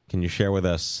 Can you share with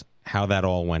us how that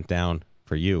all went down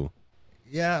for you?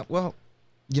 Yeah, well,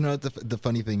 the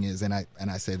funny thing is, and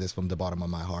I say this from the bottom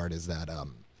of my heart, is that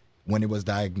when it was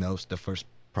diagnosed, the first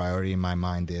priority in my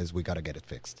mind is we got to get it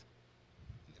fixed.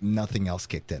 Nothing else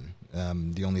kicked in.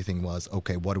 The only thing was,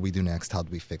 okay, what do we do next? How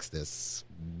do we fix this?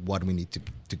 What do we need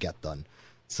to get done?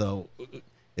 So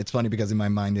it's funny because in my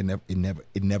mind,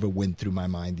 it never went through my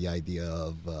mind the idea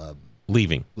of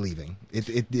leaving.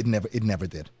 It never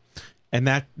did. And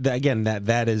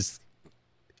that is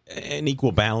an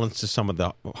equal balance to some of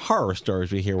the horror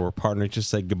stories we hear where partners just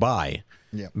say goodbye.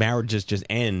 Yeah. Marriages just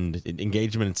end,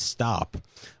 engagements stop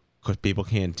because people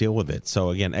can't deal with it.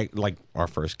 So again, like our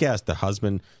first guest, the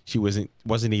husband, she wasn't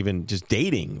even just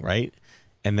dating, right?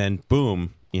 And then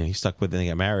boom, he stuck with it and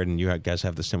got married, and you guys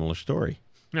have the similar story.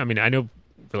 I mean, I know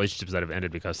relationships that have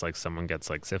ended because like someone gets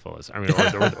like syphilis, I mean,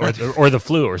 or the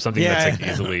flu or something that's like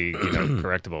easily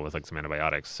correctable with like some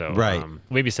antibiotics. So right.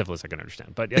 Maybe syphilis I can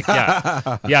understand, but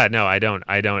yeah, no, I don't.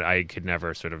 I could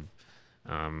never sort of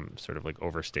like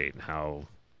overstate how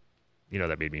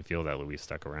that made me feel that Luis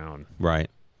stuck around. Right.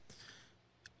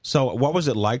 So what was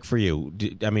it like for you?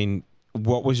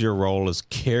 What was your role as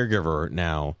caregiver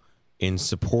now in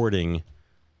supporting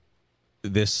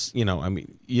this? You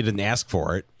didn't ask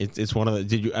for it. It's one of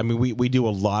the, we do a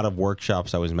lot of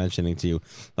workshops. I was mentioning to you,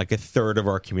 like a third of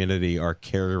our community are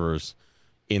caregivers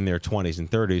in their 20s and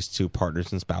 30s to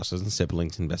partners and spouses and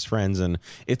siblings and best friends. And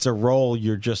it's a role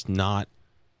you're just not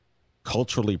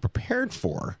culturally prepared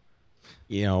for,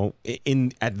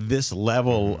 at this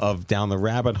level of down the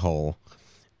rabbit hole.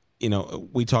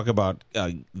 We talk about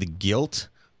the guilt,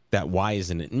 that why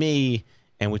isn't it me?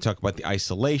 And we talk about the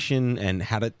isolation and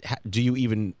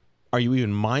are you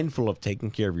even mindful of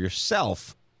taking care of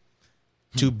yourself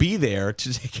to be there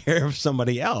to take care of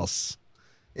somebody else?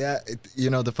 Yeah,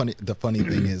 the funny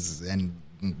thing is, and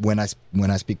when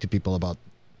I speak to people about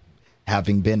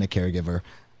having been a caregiver,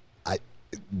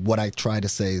 what I try to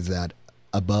say is that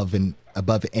above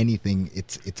anything,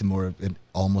 it's more of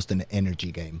almost an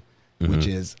energy game, which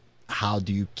is how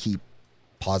do you keep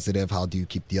positive? How do you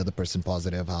keep the other person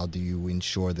positive? How do you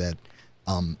ensure that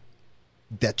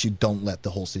that you don't let the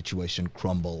whole situation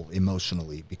crumble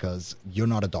emotionally? Because you're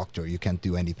not a doctor. You can't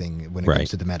do anything when it comes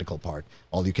to the medical part.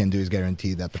 All you can do is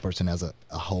guarantee that the person has a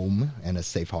home and a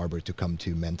safe harbor to come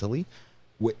to mentally.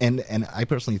 And I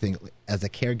personally think as a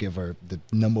caregiver, the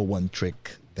number one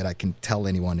trick that I can tell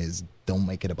anyone is don't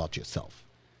make it about yourself,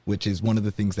 which is one of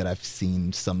the things that I've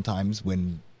seen sometimes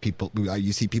when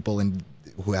you see people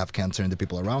who have cancer and the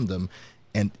people around them,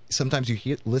 and sometimes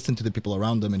you listen to the people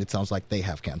around them and it sounds like they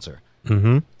have cancer.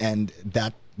 Mm-hmm. And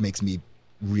that makes me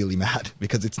really mad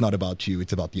because it's not about you,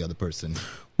 it's about the other person.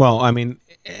 Well, I mean,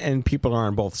 and people are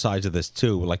on both sides of this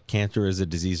too. Like, cancer is a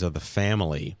disease of the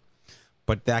family,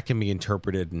 but that can be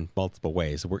interpreted in multiple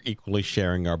ways. We're equally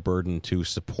sharing our burden to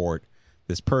support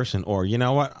this person, or, you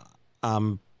know what,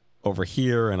 I'm over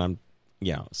here and I'm,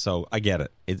 so I get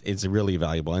it. It's really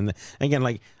valuable. And again,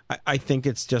 like, I think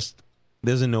it's just,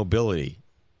 there's a nobility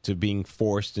to being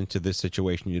forced into this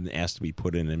situation you didn't ask to be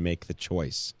put in and make the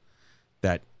choice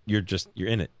that you're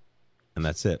in it, and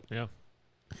that's it. Yeah.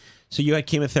 So you had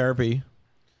chemotherapy,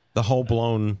 the whole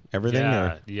blown everything?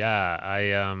 I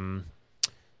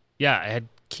had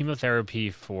chemotherapy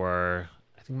for,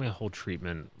 I think my whole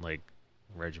treatment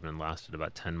regimen lasted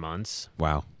about 10 months.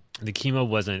 Wow. The chemo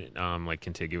wasn't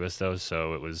contiguous though,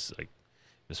 so it was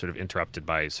sort of interrupted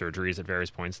by surgeries at various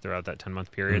points throughout that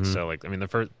 10-month period. Mm-hmm.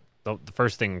 So the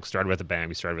first thing started with a bang.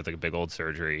 We started with a big old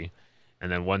surgery,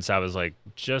 and then once I was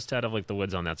just out of the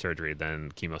woods on that surgery,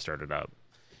 then chemo started up.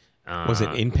 Was it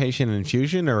inpatient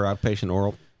infusion or outpatient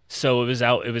oral? So it was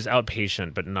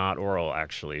outpatient, but not oral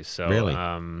actually. So really,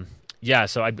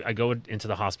 So I go into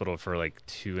the hospital for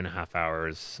 2.5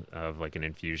 hours of an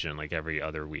infusion every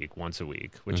other week, once a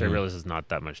week, which I realize is not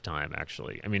that much time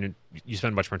actually. I mean, you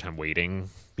spend much more time waiting,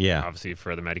 obviously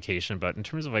for the medication, but in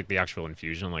terms of the actual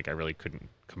infusion, I really couldn't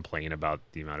complain about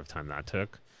the amount of time that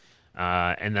took.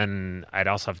 And then I'd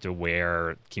also have to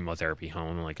wear chemotherapy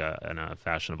home, in a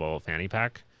fashionable fanny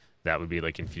pack that would be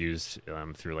infused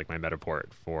through my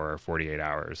Metaport for 48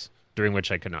 hours, during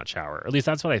which I could not shower. Or at least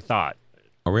that's what I thought.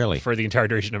 Oh, really? For the entire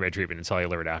duration of my treatment, until I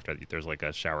learned after that there's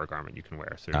a shower garment you can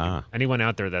wear. So anyone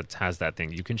out there that has that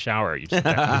thing, you can shower. You just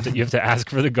you have to ask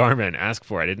for the garment. Ask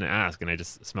for it. I didn't ask, and I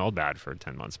just smelled bad for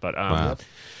 10 months. But so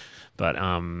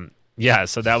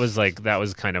that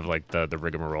was kind of the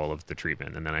rigmarole of the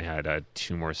treatment, and then I had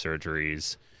 2 more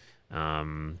surgeries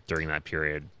during that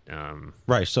period.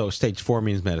 Right. So stage 4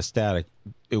 means metastatic.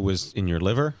 It was in your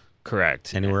liver?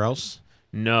 Correct. Anywhere else?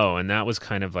 No, and that was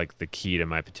kind of the key to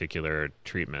my particular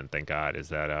treatment, thank God, is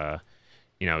that,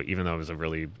 even though it was a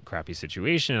really crappy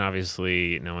situation,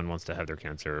 obviously no one wants to have their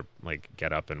cancer,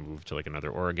 get up and move to another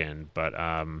organ. But,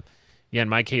 in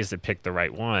my case, it picked the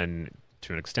right one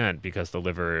to an extent because the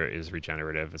liver is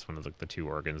regenerative. It's one of the 2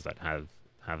 organs that have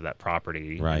that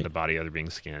property in the body, other being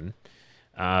skin.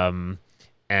 And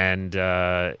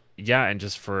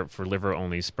just for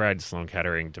liver-only spread, Sloan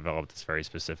Kettering developed this very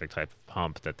specific type of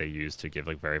pump that they use to give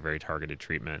very, very targeted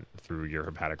treatment through your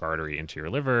hepatic artery into your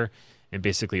liver, and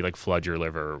basically flood your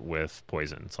liver with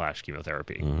poison /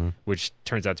 chemotherapy, which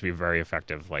turns out to be a very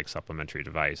effective supplementary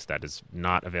device that is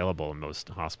not available in most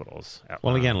hospitals.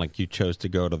 Well, again, you chose to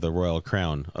go to the Royal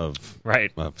Crown of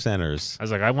centers. I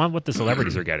was I want what the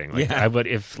celebrities are getting. I would,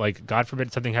 if God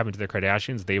forbid something happened to the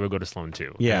Kardashians, they would go to Sloan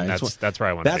too. Yeah, and that's where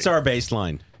I want. That's our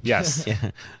baseline. Yes.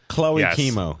 Chloe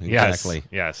chemo. Exactly.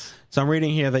 Yes. So I'm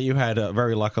reading here that you had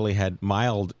very luckily had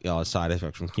mild side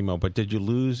effects from chemo, but did you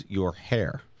lose your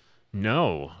hair?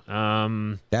 No.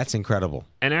 That's incredible.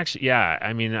 And actually,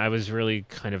 I mean, I was really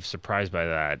kind of surprised by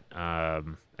that.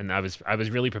 And I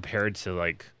was really prepared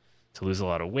to lose a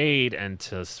lot of weight and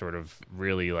to sort of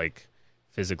really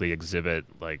physically exhibit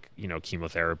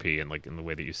chemotherapy and in the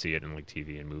way that you see it in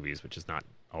TV and movies, which is not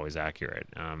always accurate.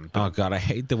 Oh God, I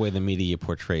hate the way the media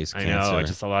portrays cancer. I know,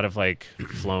 just a lot of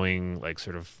flowing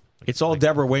sort of. It's all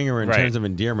Deborah Winger in terms of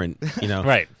endearment,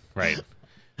 Right.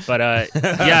 But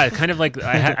kind of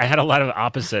I had a lot of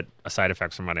opposite side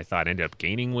effects from what I thought. I ended up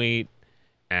gaining weight,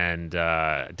 and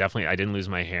definitely I didn't lose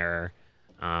my hair.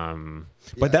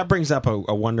 But that brings up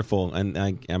a wonderful, and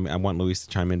I want Luis to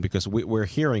chime in because we're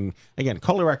hearing again,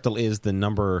 colorectal is the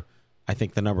number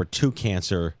 2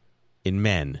 cancer in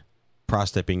men,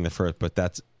 prostate being the first, but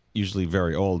that's usually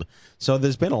very old. So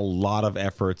there's been a lot of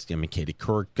efforts. I mean, Katie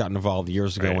Couric got involved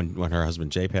years ago when her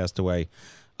husband Jay passed away.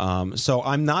 So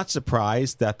I'm not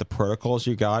surprised that the protocols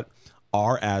you got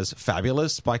are as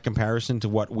fabulous by comparison to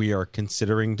what we are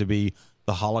considering to be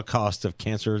the Holocaust of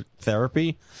cancer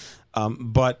therapy.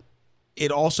 But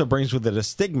it also brings with it a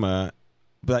stigma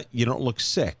that you don't look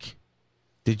sick.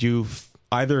 Did you,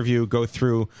 either of you, go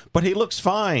through, but he looks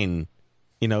fine,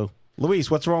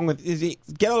 Luis, what's wrong with,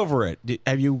 get over it. Did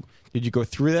you go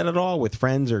through that at all with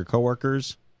friends or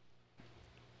coworkers?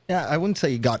 Yeah, I wouldn't say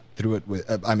he got through it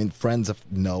with, friends of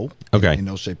no. Okay. In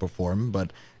no shape or form.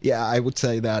 But yeah, I would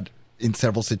say that in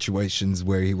several situations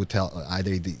where he would tell,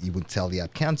 either he would tell he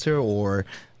had cancer or,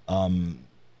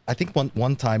 I think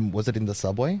one time, was it in the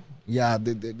subway? Yeah,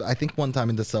 I think one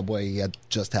time in the subway he had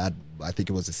just had, I think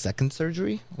it was his second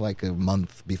surgery, a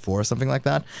month before or something like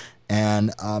that.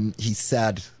 And he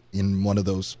said in one of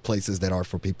those places that are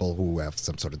for people who have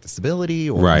some sort of disability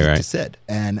or Right, need right. to sit.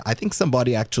 And I think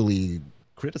somebody actually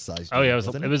criticized. Oh you, yeah,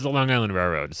 wasn't it was the Long Island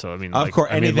Railroad. So I mean, Of course,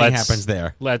 anything happens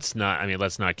there. Let's not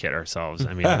kid ourselves.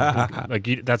 I mean,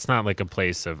 that's not like a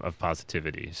place of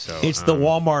positivity. So It's the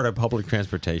Walmart of public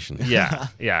transportation. yeah.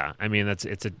 I mean,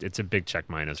 it's a big check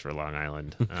minus for Long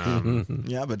Island.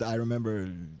 Yeah, but I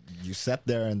remember you sat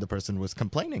there and the person was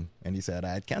complaining, and he said,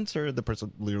 "I had cancer." The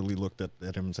person literally looked at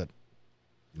him and said,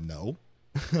 "No."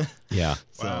 Yeah.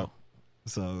 So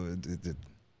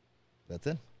that's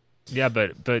it. Yeah,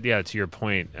 but yeah, to your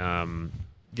point,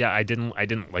 I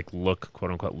didn't like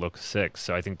quote unquote look sick,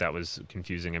 so I think that was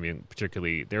confusing. I mean,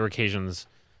 particularly there were occasions,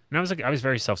 and I was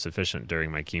very self sufficient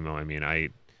during my chemo. I mean, I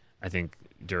think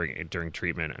during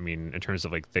treatment, I mean, in terms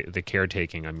of like the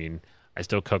caretaking, I mean, I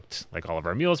still cooked like all of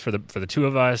our meals for the two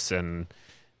of us and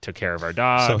took care of our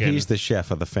dog. So he's the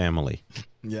chef of the family.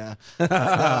 Yeah.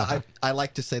 I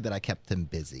like to say that I kept him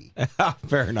busy.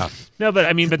 Fair enough. No, but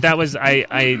I mean, but that was I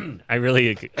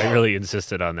really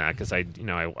insisted on that because I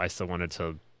still wanted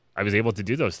to. I was able to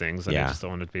do those things, and I just still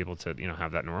wanted to be able to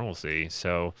have that normalcy.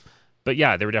 So, but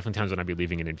yeah, there were definitely times when I'd be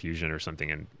leaving an infusion or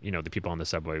something, and the people on the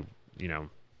subway,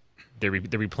 there'd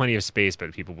be plenty of space,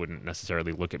 but people wouldn't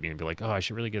necessarily look at me and be like, "Oh, I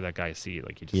should really give that guy a seat."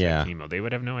 Like he just had chemo. They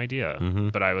would have no idea. Mm-hmm.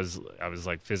 But I was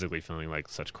like physically feeling like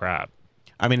such crap.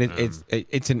 I mean,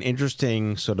 it's an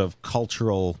interesting sort of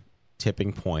cultural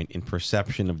tipping point in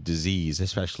perception of disease,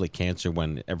 especially cancer,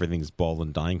 when everything's bald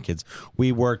and dying kids.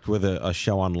 We worked with a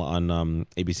show on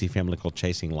ABC Family called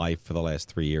Chasing Life for the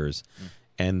last 3 years,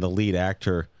 and the lead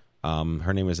actor,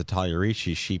 her name is Italia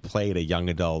Ricci. She played a young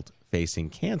adult facing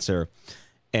cancer,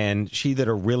 and she did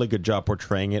a really good job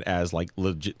portraying it as like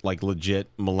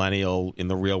legit millennial in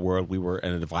the real world. We were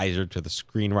an advisor to the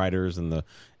screenwriters, and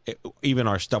even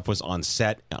our stuff was on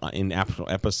set in actual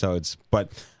episodes.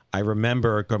 But I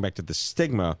remember going back to the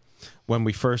stigma when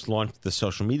we first launched the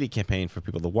social media campaign for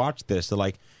people to watch this. They're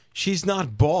like, "She's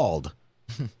not bald.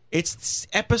 It's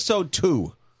episode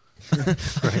 2.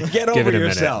 Get over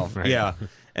yourself." Right. Yeah,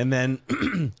 and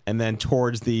then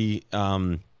towards the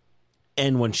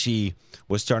end, when she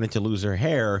was starting to lose her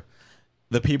hair,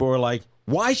 the people were like,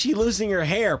 "Why is she losing her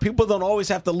hair? People don't always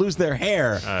have to lose their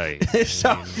hair."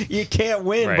 So you can't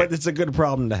win, Right. but it's a good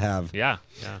problem to have. Yeah.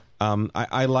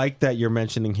 I like that you're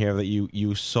mentioning here that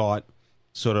you sought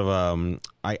sort of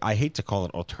I hate to call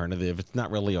it alternative. It's not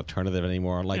really alternative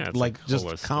anymore. Like just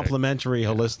holistic. complementary,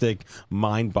 holistic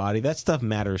mind body. That stuff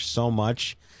matters so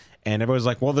much. And everyone's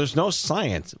like, "Well, there's no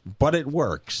science, but it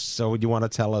works." So you want to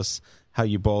tell us how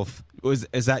you both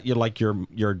is that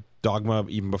your dogma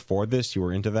even before this? You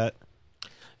were into that?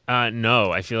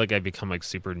 No, I feel like I've become like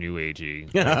super new agey.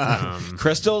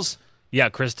 Crystals? Yeah,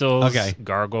 crystals. Okay.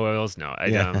 Gargoyles. No,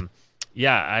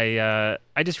 I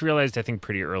just realized, I think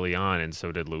pretty early on, and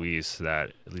so did Luis,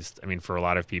 that at least, I mean, for a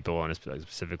lot of people, and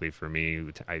specifically for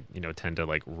me, I tend to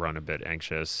like run a bit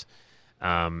anxious,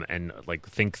 and like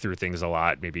think through things a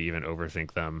lot, maybe even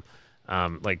overthink them.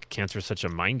 Like cancer is such a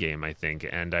mind game, I think,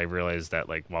 and I realized that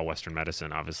like while Western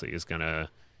medicine obviously is gonna,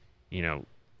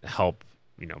 help,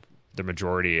 the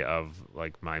majority of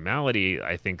like my malady,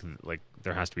 I think like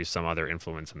there has to be some other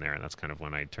influence in there, and that's kind of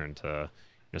when I turned to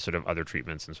sort of other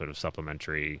treatments and sort of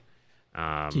supplementary.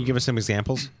 Can you give us some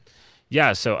examples?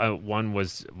 Yeah, so one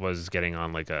was getting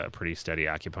on like a pretty steady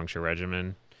acupuncture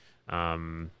regimen.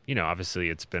 Obviously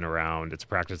it's been around. It's a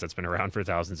practice that's been around for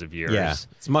thousands of years. Yeah,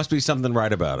 it must be something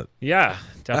right about it. Yeah,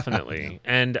 definitely.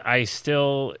 And I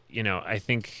still, I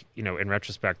think, in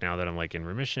retrospect, now that I'm like in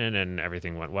remission and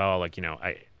everything went well, like,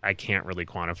 I can't really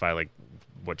quantify like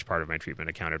which part of my treatment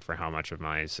accounted for how much of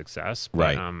my success.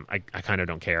 But, right. I kind of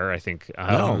don't care. I think.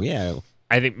 Yeah.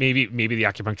 I think maybe the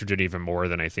acupuncture did even more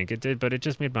than I think it did, but it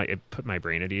just put my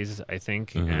brain at ease, I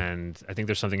think. Mm-hmm. And I think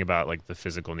there's something about like the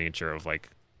physical nature of like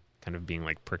kind of being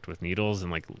like pricked with needles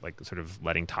and like sort of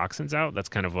letting toxins out. That's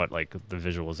kind of what like the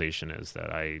visualization is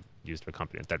that I use to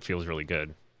accompany it. That feels really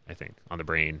good, I think, on the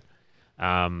brain.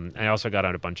 I also got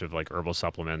on a bunch of like herbal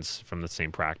supplements from the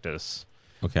same practice.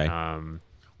 Okay.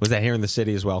 Was that here in the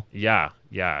city as well? Yeah.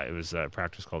 It was a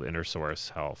practice called Inner Source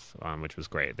Health, which was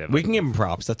great. We can give them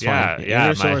props. That's fine. Yeah,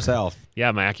 Inner Source Health.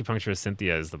 Yeah, my acupuncturist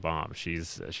Cynthia is the bomb.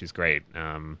 She's great.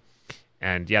 And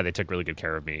yeah, they took really good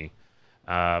care of me.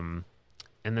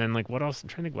 And then like what else? I'm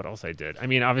trying to think what else I did. I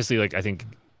mean, obviously, like I think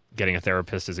getting a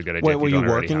therapist is a good idea. Wait, were you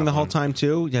working the whole time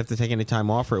too? Did you have to take any time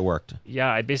off, or it worked? Yeah,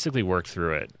 I basically worked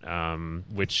through it,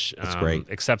 which that's great.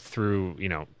 Except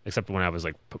when I was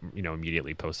like,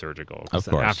 immediately post-surgical. Of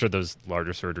course. After those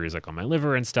larger surgeries, like on my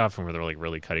liver and stuff, and where they're like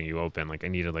really cutting you open, like I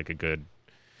needed like a good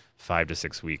 5 to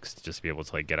 6 weeks to just be able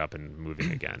to like get up and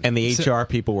moving again. And the HR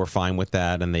people were fine with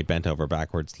that, and they bent over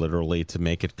backwards, literally, to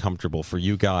make it comfortable for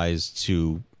you guys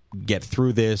to get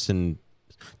through this and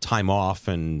time off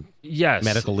and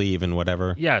medical leave and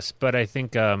whatever. Yes, but I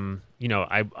think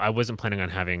I wasn't planning on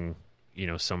having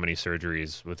so many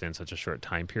surgeries within such a short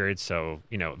time period. So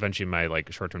eventually my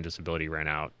like short-term disability ran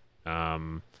out,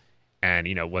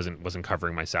 and wasn't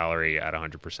covering my salary at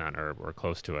 100% or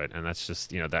close to it. And that's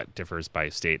just that differs by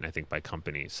state and I think by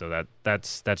company. So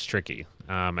that's tricky.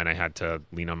 And I had to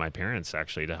lean on my parents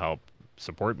actually to help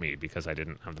support me because I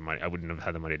didn't have the money. I wouldn't have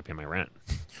had the money to pay my rent.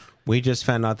 We just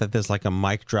found out that there's like a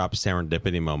mic drop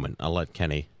serendipity moment. I'll let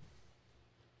Kenny.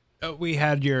 We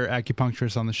had your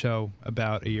acupuncturist on the show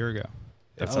about a year ago.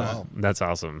 That's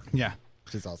awesome. Yeah.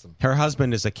 She's awesome. Her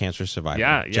husband is a cancer survivor.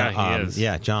 Yeah, he is.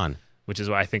 Yeah, John. Which is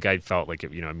why I think I felt like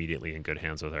immediately in good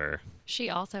hands with her. She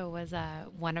also was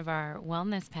one of our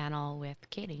wellness panel with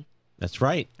Katie. That's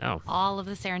right. Oh. All of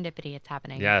the serendipity it's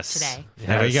happening today.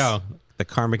 There we go. The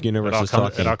karmic universe is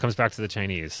talking. It all comes back to the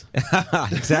Chinese.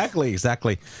 Exactly.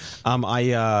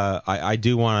 I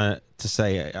do want to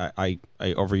say I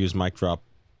overused mic drop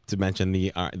to mention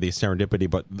the serendipity,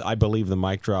 but I believe the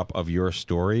mic drop of your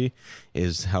story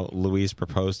is how Luis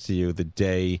proposed to you the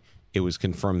day it was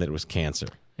confirmed that it was cancer.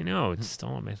 I know, it's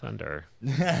stolen my thunder. Do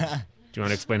you want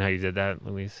to explain how you did that,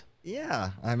 Luis?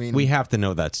 Yeah, I mean, we have to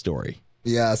know that story.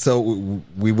 Yeah, so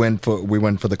we went for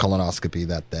the colonoscopy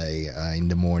that day in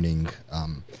the morning,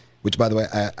 which, by the way,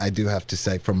 I do have to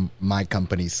say, from my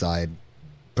company's side,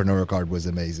 Pernod Ricard was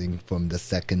amazing. From the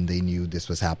second they knew this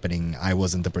was happening, I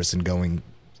wasn't the person going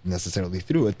necessarily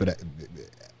through it, but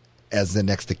as the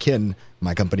next of kin,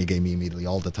 my company gave me immediately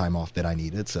all the time off that I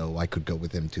needed, so I could go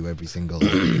with him to every single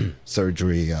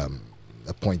surgery,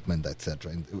 appointment,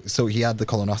 etc. So he had the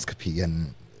colonoscopy,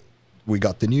 and we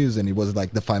got the news, and it was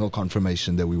like the final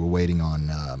confirmation that we were waiting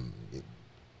on,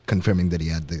 confirming that he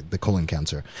had the colon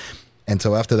cancer. And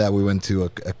so after that, we went to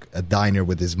a diner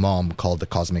with his mom called the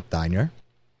Cosmic Diner.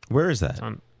 Where is that?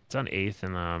 It's on 8th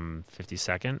and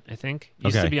 52nd, I think. It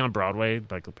used to be on Broadway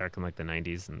back in like the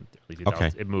 90s and early 2000s.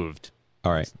 Okay. It moved.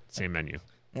 All right. Same menu.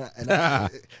 Yeah,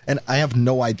 and I have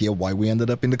no idea why we ended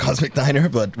up in the Cosmic Diner,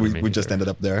 but we just ended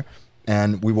up there.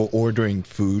 And we were ordering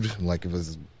food, like it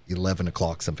was 11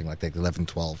 o'clock, something like that, 11,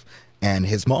 12. And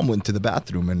his mom went to the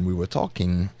bathroom, and we were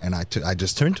talking, and I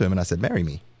just turned to him, and I said, "Marry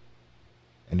me."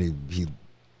 And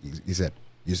he said,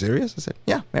 "You serious?" I said,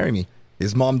 "Yeah, marry me."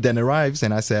 His mom then arrives,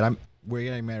 and I said, "We're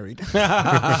getting married."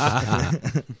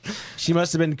 She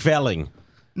must have been quelling.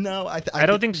 No, I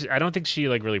don't think she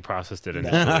like really processed it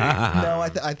initially. No,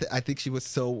 I think she was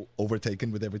so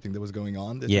overtaken with everything that was going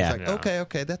on that she was like,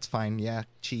 okay, that's fine. Yeah,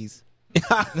 cheese.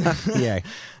 Yeah.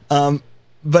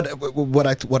 But what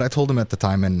I told him at the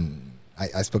time, and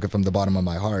I spoke it from the bottom of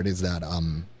my heart, is that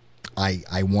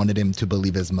I wanted him to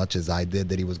believe as much as I did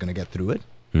that he was going to get through it.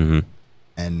 Mm-hmm.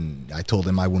 And I told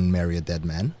him I wouldn't marry a dead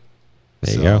man.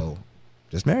 There you go.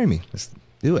 Just marry me. Just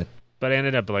do it. But I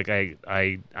ended up like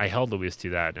I held Luis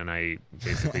to that, and I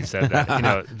basically said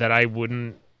that that I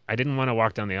didn't want to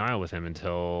walk down the aisle with him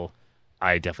until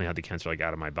I definitely had the cancer like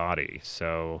out of my body.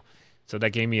 So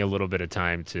that gave me a little bit of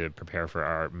time to prepare for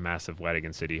our massive wedding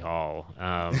in City Hall,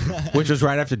 which was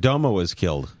right after Domo was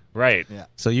killed. Right. Yeah.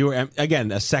 So you were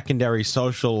again a secondary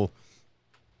social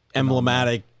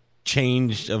emblematic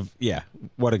change of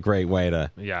what a great way to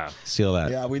seal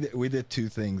that. Yeah, we did two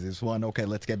things. Is one, okay,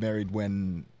 let's get married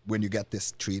when you get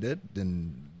this treated,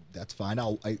 then that's fine.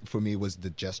 For me, it was the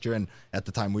gesture, and at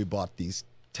the time we bought these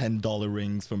 $10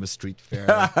 rings from a street fair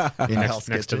in Hell's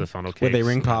next to the funnel cakes. Were they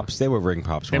ring pops? They were ring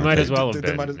pops. They might as well have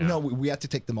been. No, we had to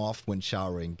take them off when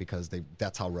showering because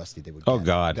that's how rusty they would get. Oh,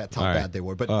 God. That's how bad they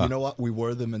were. But you know what? We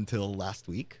wore them until last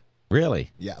week.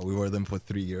 Really? Yeah, we wore them for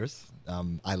 3 years.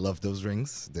 I love those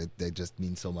rings. They just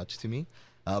mean so much to me.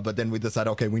 But then we decided,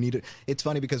 okay, we need it. It's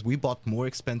funny because we bought more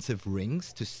expensive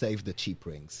rings to save the cheap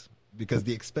rings. Because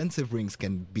the expensive rings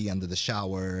can be under the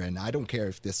shower, and I don't care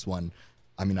if this one,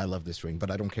 I mean, I love this ring, but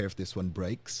I don't care if this one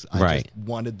breaks. I just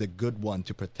wanted the good one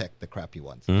to protect the crappy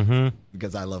ones. Mm-hmm.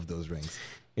 Because I love those rings.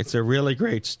 It's a really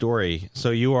great story. So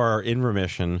you are in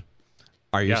remission.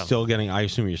 Are you still getting, I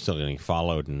assume you're still getting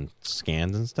followed and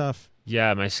scans and stuff?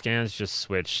 Yeah, my scans just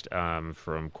switched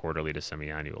from quarterly to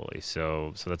semi-annually.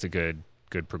 So that's a good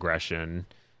progression.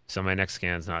 So my next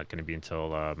scan's not going to be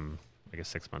until, I guess,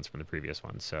 6 months from the previous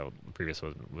one. So the previous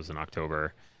one was in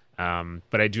October.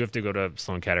 But I do have to go to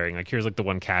Sloan Kettering. Like, here's like the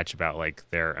one catch about like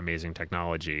their amazing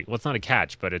technology. Well, it's not a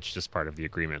catch, but it's just part of the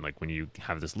agreement. Like when you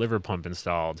have this liver pump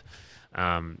installed,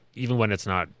 even when it's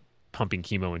not pumping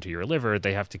chemo into your liver,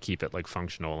 they have to keep it like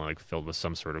functional and like filled with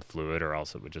some sort of fluid, or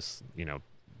else it would just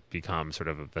become sort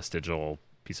of a vestigial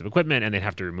piece of equipment, and they'd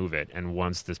have to remove it. And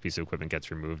once this piece of equipment gets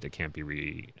removed, it can't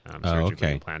be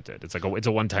surgically implanted. It's like it's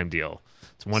a one-time deal.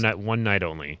 It's one night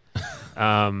only.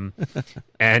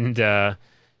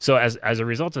 So as a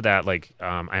result of that, like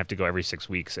I have to go every 6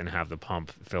 weeks and have the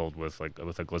pump filled with a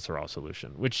glycerol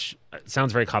solution, which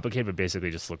sounds very complicated, but basically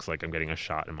just looks like I'm getting a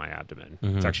shot in my abdomen.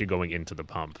 Mm-hmm. It's actually going into the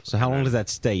pump. So how long does that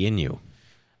stay in you?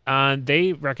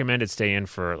 They recommend it stay in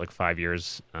for like 5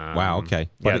 years. Wow. Okay.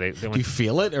 Yeah. Do you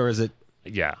feel it, or is it?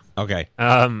 Yeah. Okay.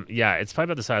 Yeah, it's probably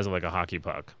about the size of like a hockey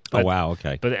puck. Oh wow.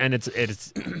 Okay. But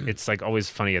it's like always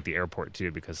funny at the airport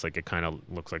too, because like it kind of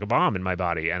looks like a bomb in my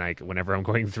body, and whenever I'm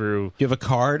going through, you have a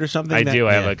card or something? I do.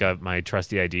 I have like my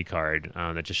trusty ID card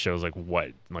that just shows like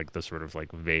what like the sort of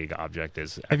like vague object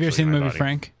is. Have you ever seen the movie body.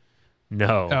 Frank?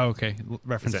 No. Oh, okay.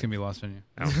 Reference can be lost on you.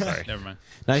 Oh, sorry. Never mind.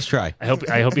 Nice try. I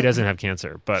hope he doesn't have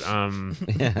cancer. But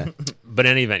but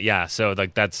in any event, yeah. So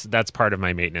like that's part of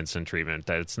my maintenance and treatment.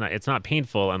 That it's not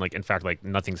painful, and like in fact like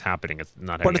nothing's happening. It's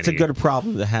not. But it's a good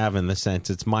problem to have in the sense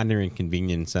it's minor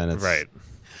inconvenience, and it's right.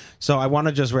 So I want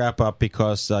to just wrap up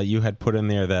because you had put in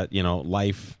there that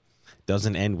life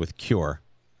doesn't end with cure,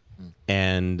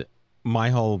 and my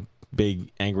whole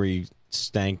big angry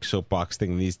stank soapbox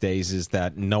thing these days is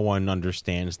that no one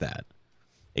understands that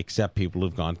except people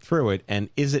who've gone through it. And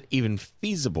is it even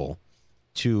feasible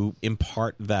to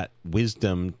impart that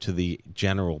wisdom to the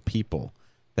general people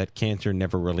that cancer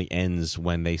never really ends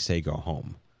when they say go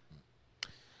home?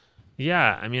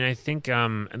 Yeah, I mean, I think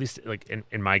at least like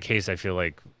in my case, I feel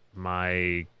like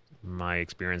my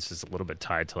experience is a little bit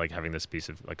tied to like having this piece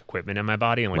of like equipment in my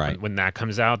body, and like when that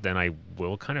comes out, then I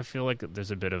will kind of feel like there's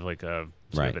a bit of like a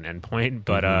sort of an endpoint.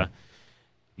 But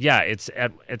yeah, it's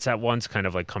at once kind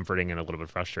of like comforting and a little bit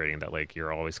frustrating that like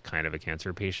you're always kind of a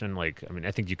cancer patient. Like, I mean,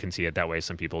 I think you can see it that way.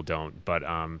 Some people don't, but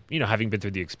having been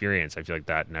through the experience, I feel like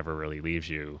that never really leaves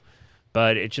you.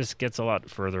 But it just gets a lot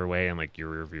further away in like your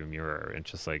rearview mirror. It's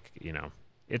just like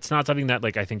it's not something that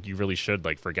like I think you really should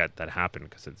like forget that happened,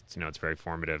 because it's it's very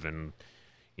formative, and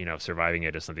surviving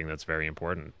it is something that's very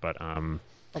important. But I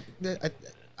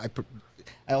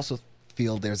also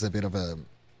feel there's a bit of a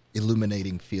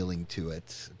illuminating feeling to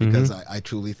it, because I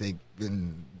truly think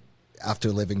after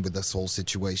living with this whole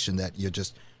situation that you're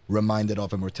just reminded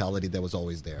of a mortality that was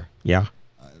always there. Yeah.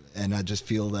 And I just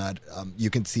feel that you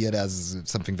can see it as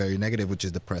something very negative, which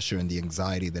is the pressure and the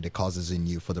anxiety that it causes in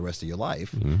you for the rest of your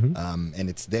life. And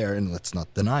it's there, and let's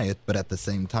not deny it. But at the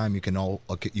same time, you can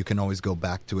always go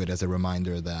back to it as a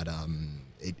reminder that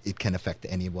it can affect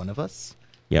any one of us.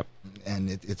 Yep. And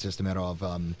it's just a matter of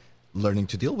learning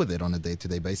to deal with it on a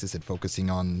day-to-day basis and focusing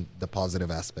on the positive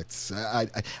aspects.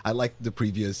 I like your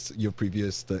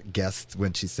previous guest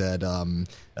when she said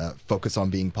focus on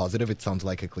being positive. It sounds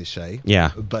like a cliche.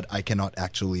 Yeah. But I cannot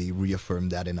actually reaffirm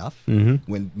that enough.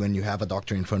 When you have a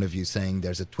doctor in front of you saying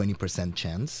there's a 20%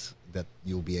 chance that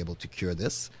you'll be able to cure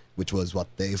this, which was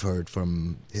what Dave heard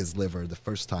from his liver the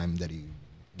first time that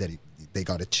they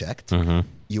got it checked.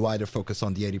 You either focus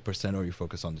on the 80% or you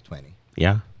focus on the 20%.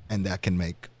 Yeah. And that can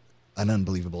make an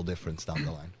unbelievable difference down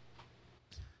the line.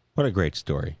 What a great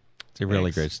story. It's a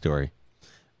really great story.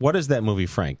 What is that movie,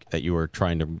 Frank, that you were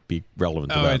trying to be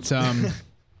relevant about?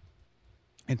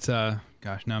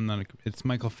 Gosh, now I'm not it's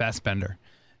Michael Fassbender,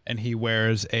 and he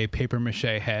wears a paper mache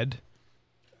head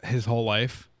his whole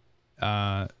life,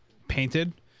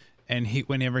 painted, and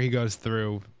whenever he goes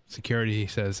through security, he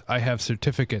says, "I have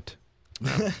certificate."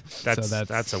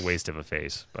 That's a waste of a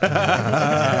face,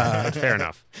 but fair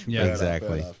enough. Yeah,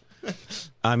 exactly.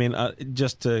 I mean,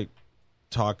 just to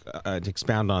talk, to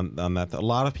expound on that, a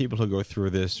lot of people who go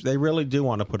through this, they really do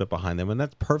want to put it behind them, and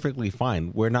that's perfectly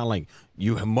fine. We're not like,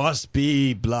 you must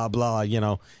be blah, blah,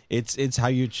 It's how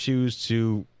you choose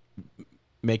to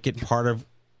make it part of.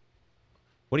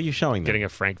 What are you showing them? Getting a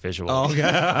Frank visual. Oh,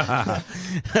 okay.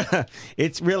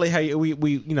 It's really how we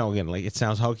again, like it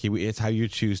sounds hokey. It's how you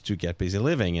choose to get busy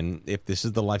living, and if this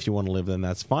is the life you want to live, then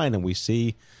that's fine. And we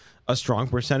see a strong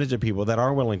percentage of people that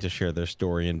are willing to share their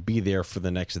story and be there for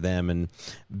the next them, and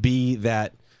be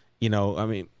that, I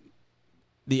mean,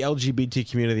 the LGBT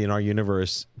community in our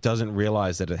universe doesn't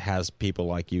realize that it has people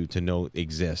like you to know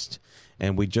exist.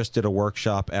 And we just did a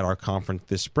workshop at our conference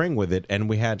this spring with it, and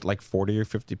we had like 40 or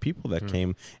 50 people that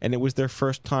came, and it was their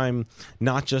first time,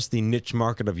 not just the niche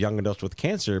market of young adults with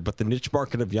cancer, but the niche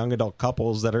market of young adult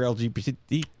couples that are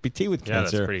LGBT with cancer. Yeah,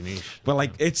 that's pretty niche. But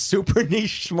like, it's super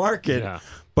niche market. Yeah.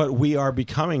 But we are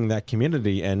becoming that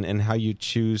community, and how you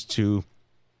choose to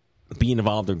be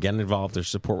involved or get involved or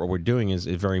support what we're doing is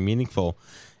very meaningful.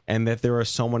 And that there are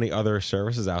so many other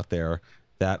services out there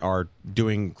that are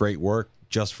doing great work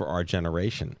just for our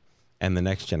generation and the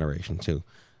next generation too.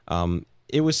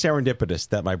 it was serendipitous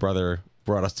that my brother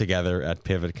brought us together at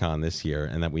PivotCon this year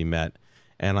and that we met.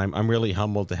 And I'm really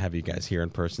humbled to have you guys here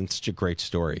in person. It's such a great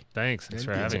story. Thanks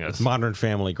for having us. Modern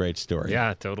Family, great story.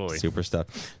 Yeah, totally. Super stuff.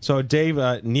 So Dave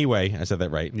Neway, I said that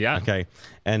right. Yeah. Okay.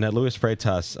 And Luis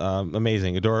Freitas,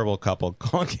 amazing, adorable couple,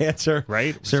 colon cancer.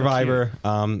 Right. Survivor.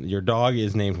 Your dog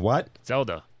is named what?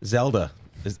 Zelda.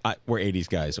 We're 80s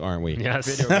guys, aren't we? Yes.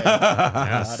 Video game.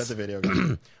 Yes. Out of the video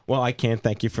game. Well, I can't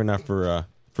thank you for enough for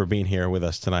being here with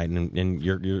us tonight, and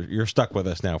you're stuck with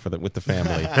us now with the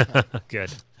family.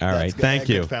 Good. All right, thank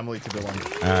you. Good family to belong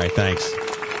to. All right, thanks.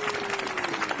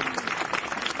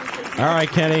 All right,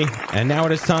 Kenny, and now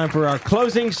it is time for our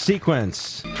closing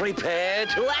sequence. Prepare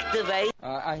to activate.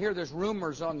 I hear there's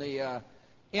rumors on the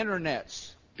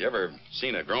internets. You ever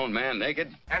seen a grown man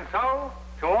naked? And so,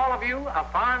 to all of you, a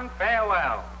fond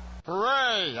farewell.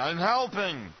 Hooray! I'm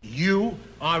helping. You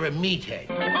are a meathead.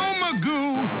 Oh,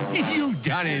 Magoo, you've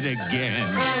done it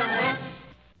again.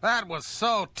 That was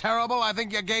so terrible, I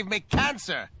think you gave me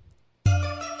cancer.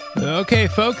 Okay,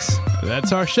 folks,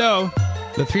 that's our show.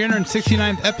 The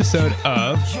 369th episode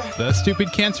of The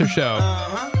Stupid Cancer Show.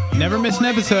 Never miss an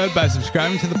episode by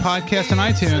subscribing to the podcast on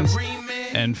iTunes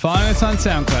and following us on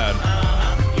SoundCloud.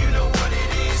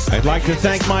 I'd like to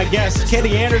thank my guests,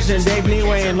 Kenny Anderson, Dave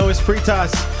Neway, and Luis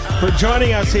Freitas, for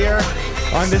joining us here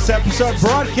on this episode,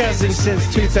 broadcasting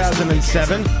since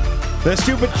 2007. The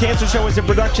Stupid Cancer Show is a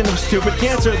production of Stupid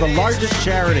Cancer, the largest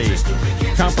charity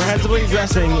comprehensively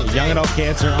addressing young adult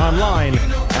cancer online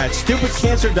at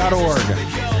stupidcancer.org.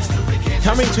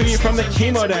 Coming to you from the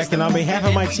chemo deck, and on behalf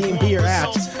of my team here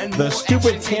at The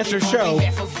Stupid Cancer Show,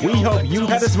 we hope you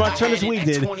had as much fun as we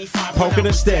did poking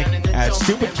a stick at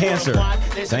Stupid Cancer.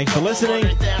 Thanks for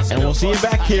listening, and we'll see you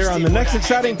back here on the next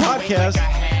exciting podcast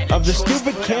of The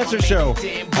Stupid Cancer Show.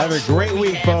 Have a great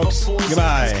week, folks.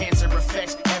 Goodbye.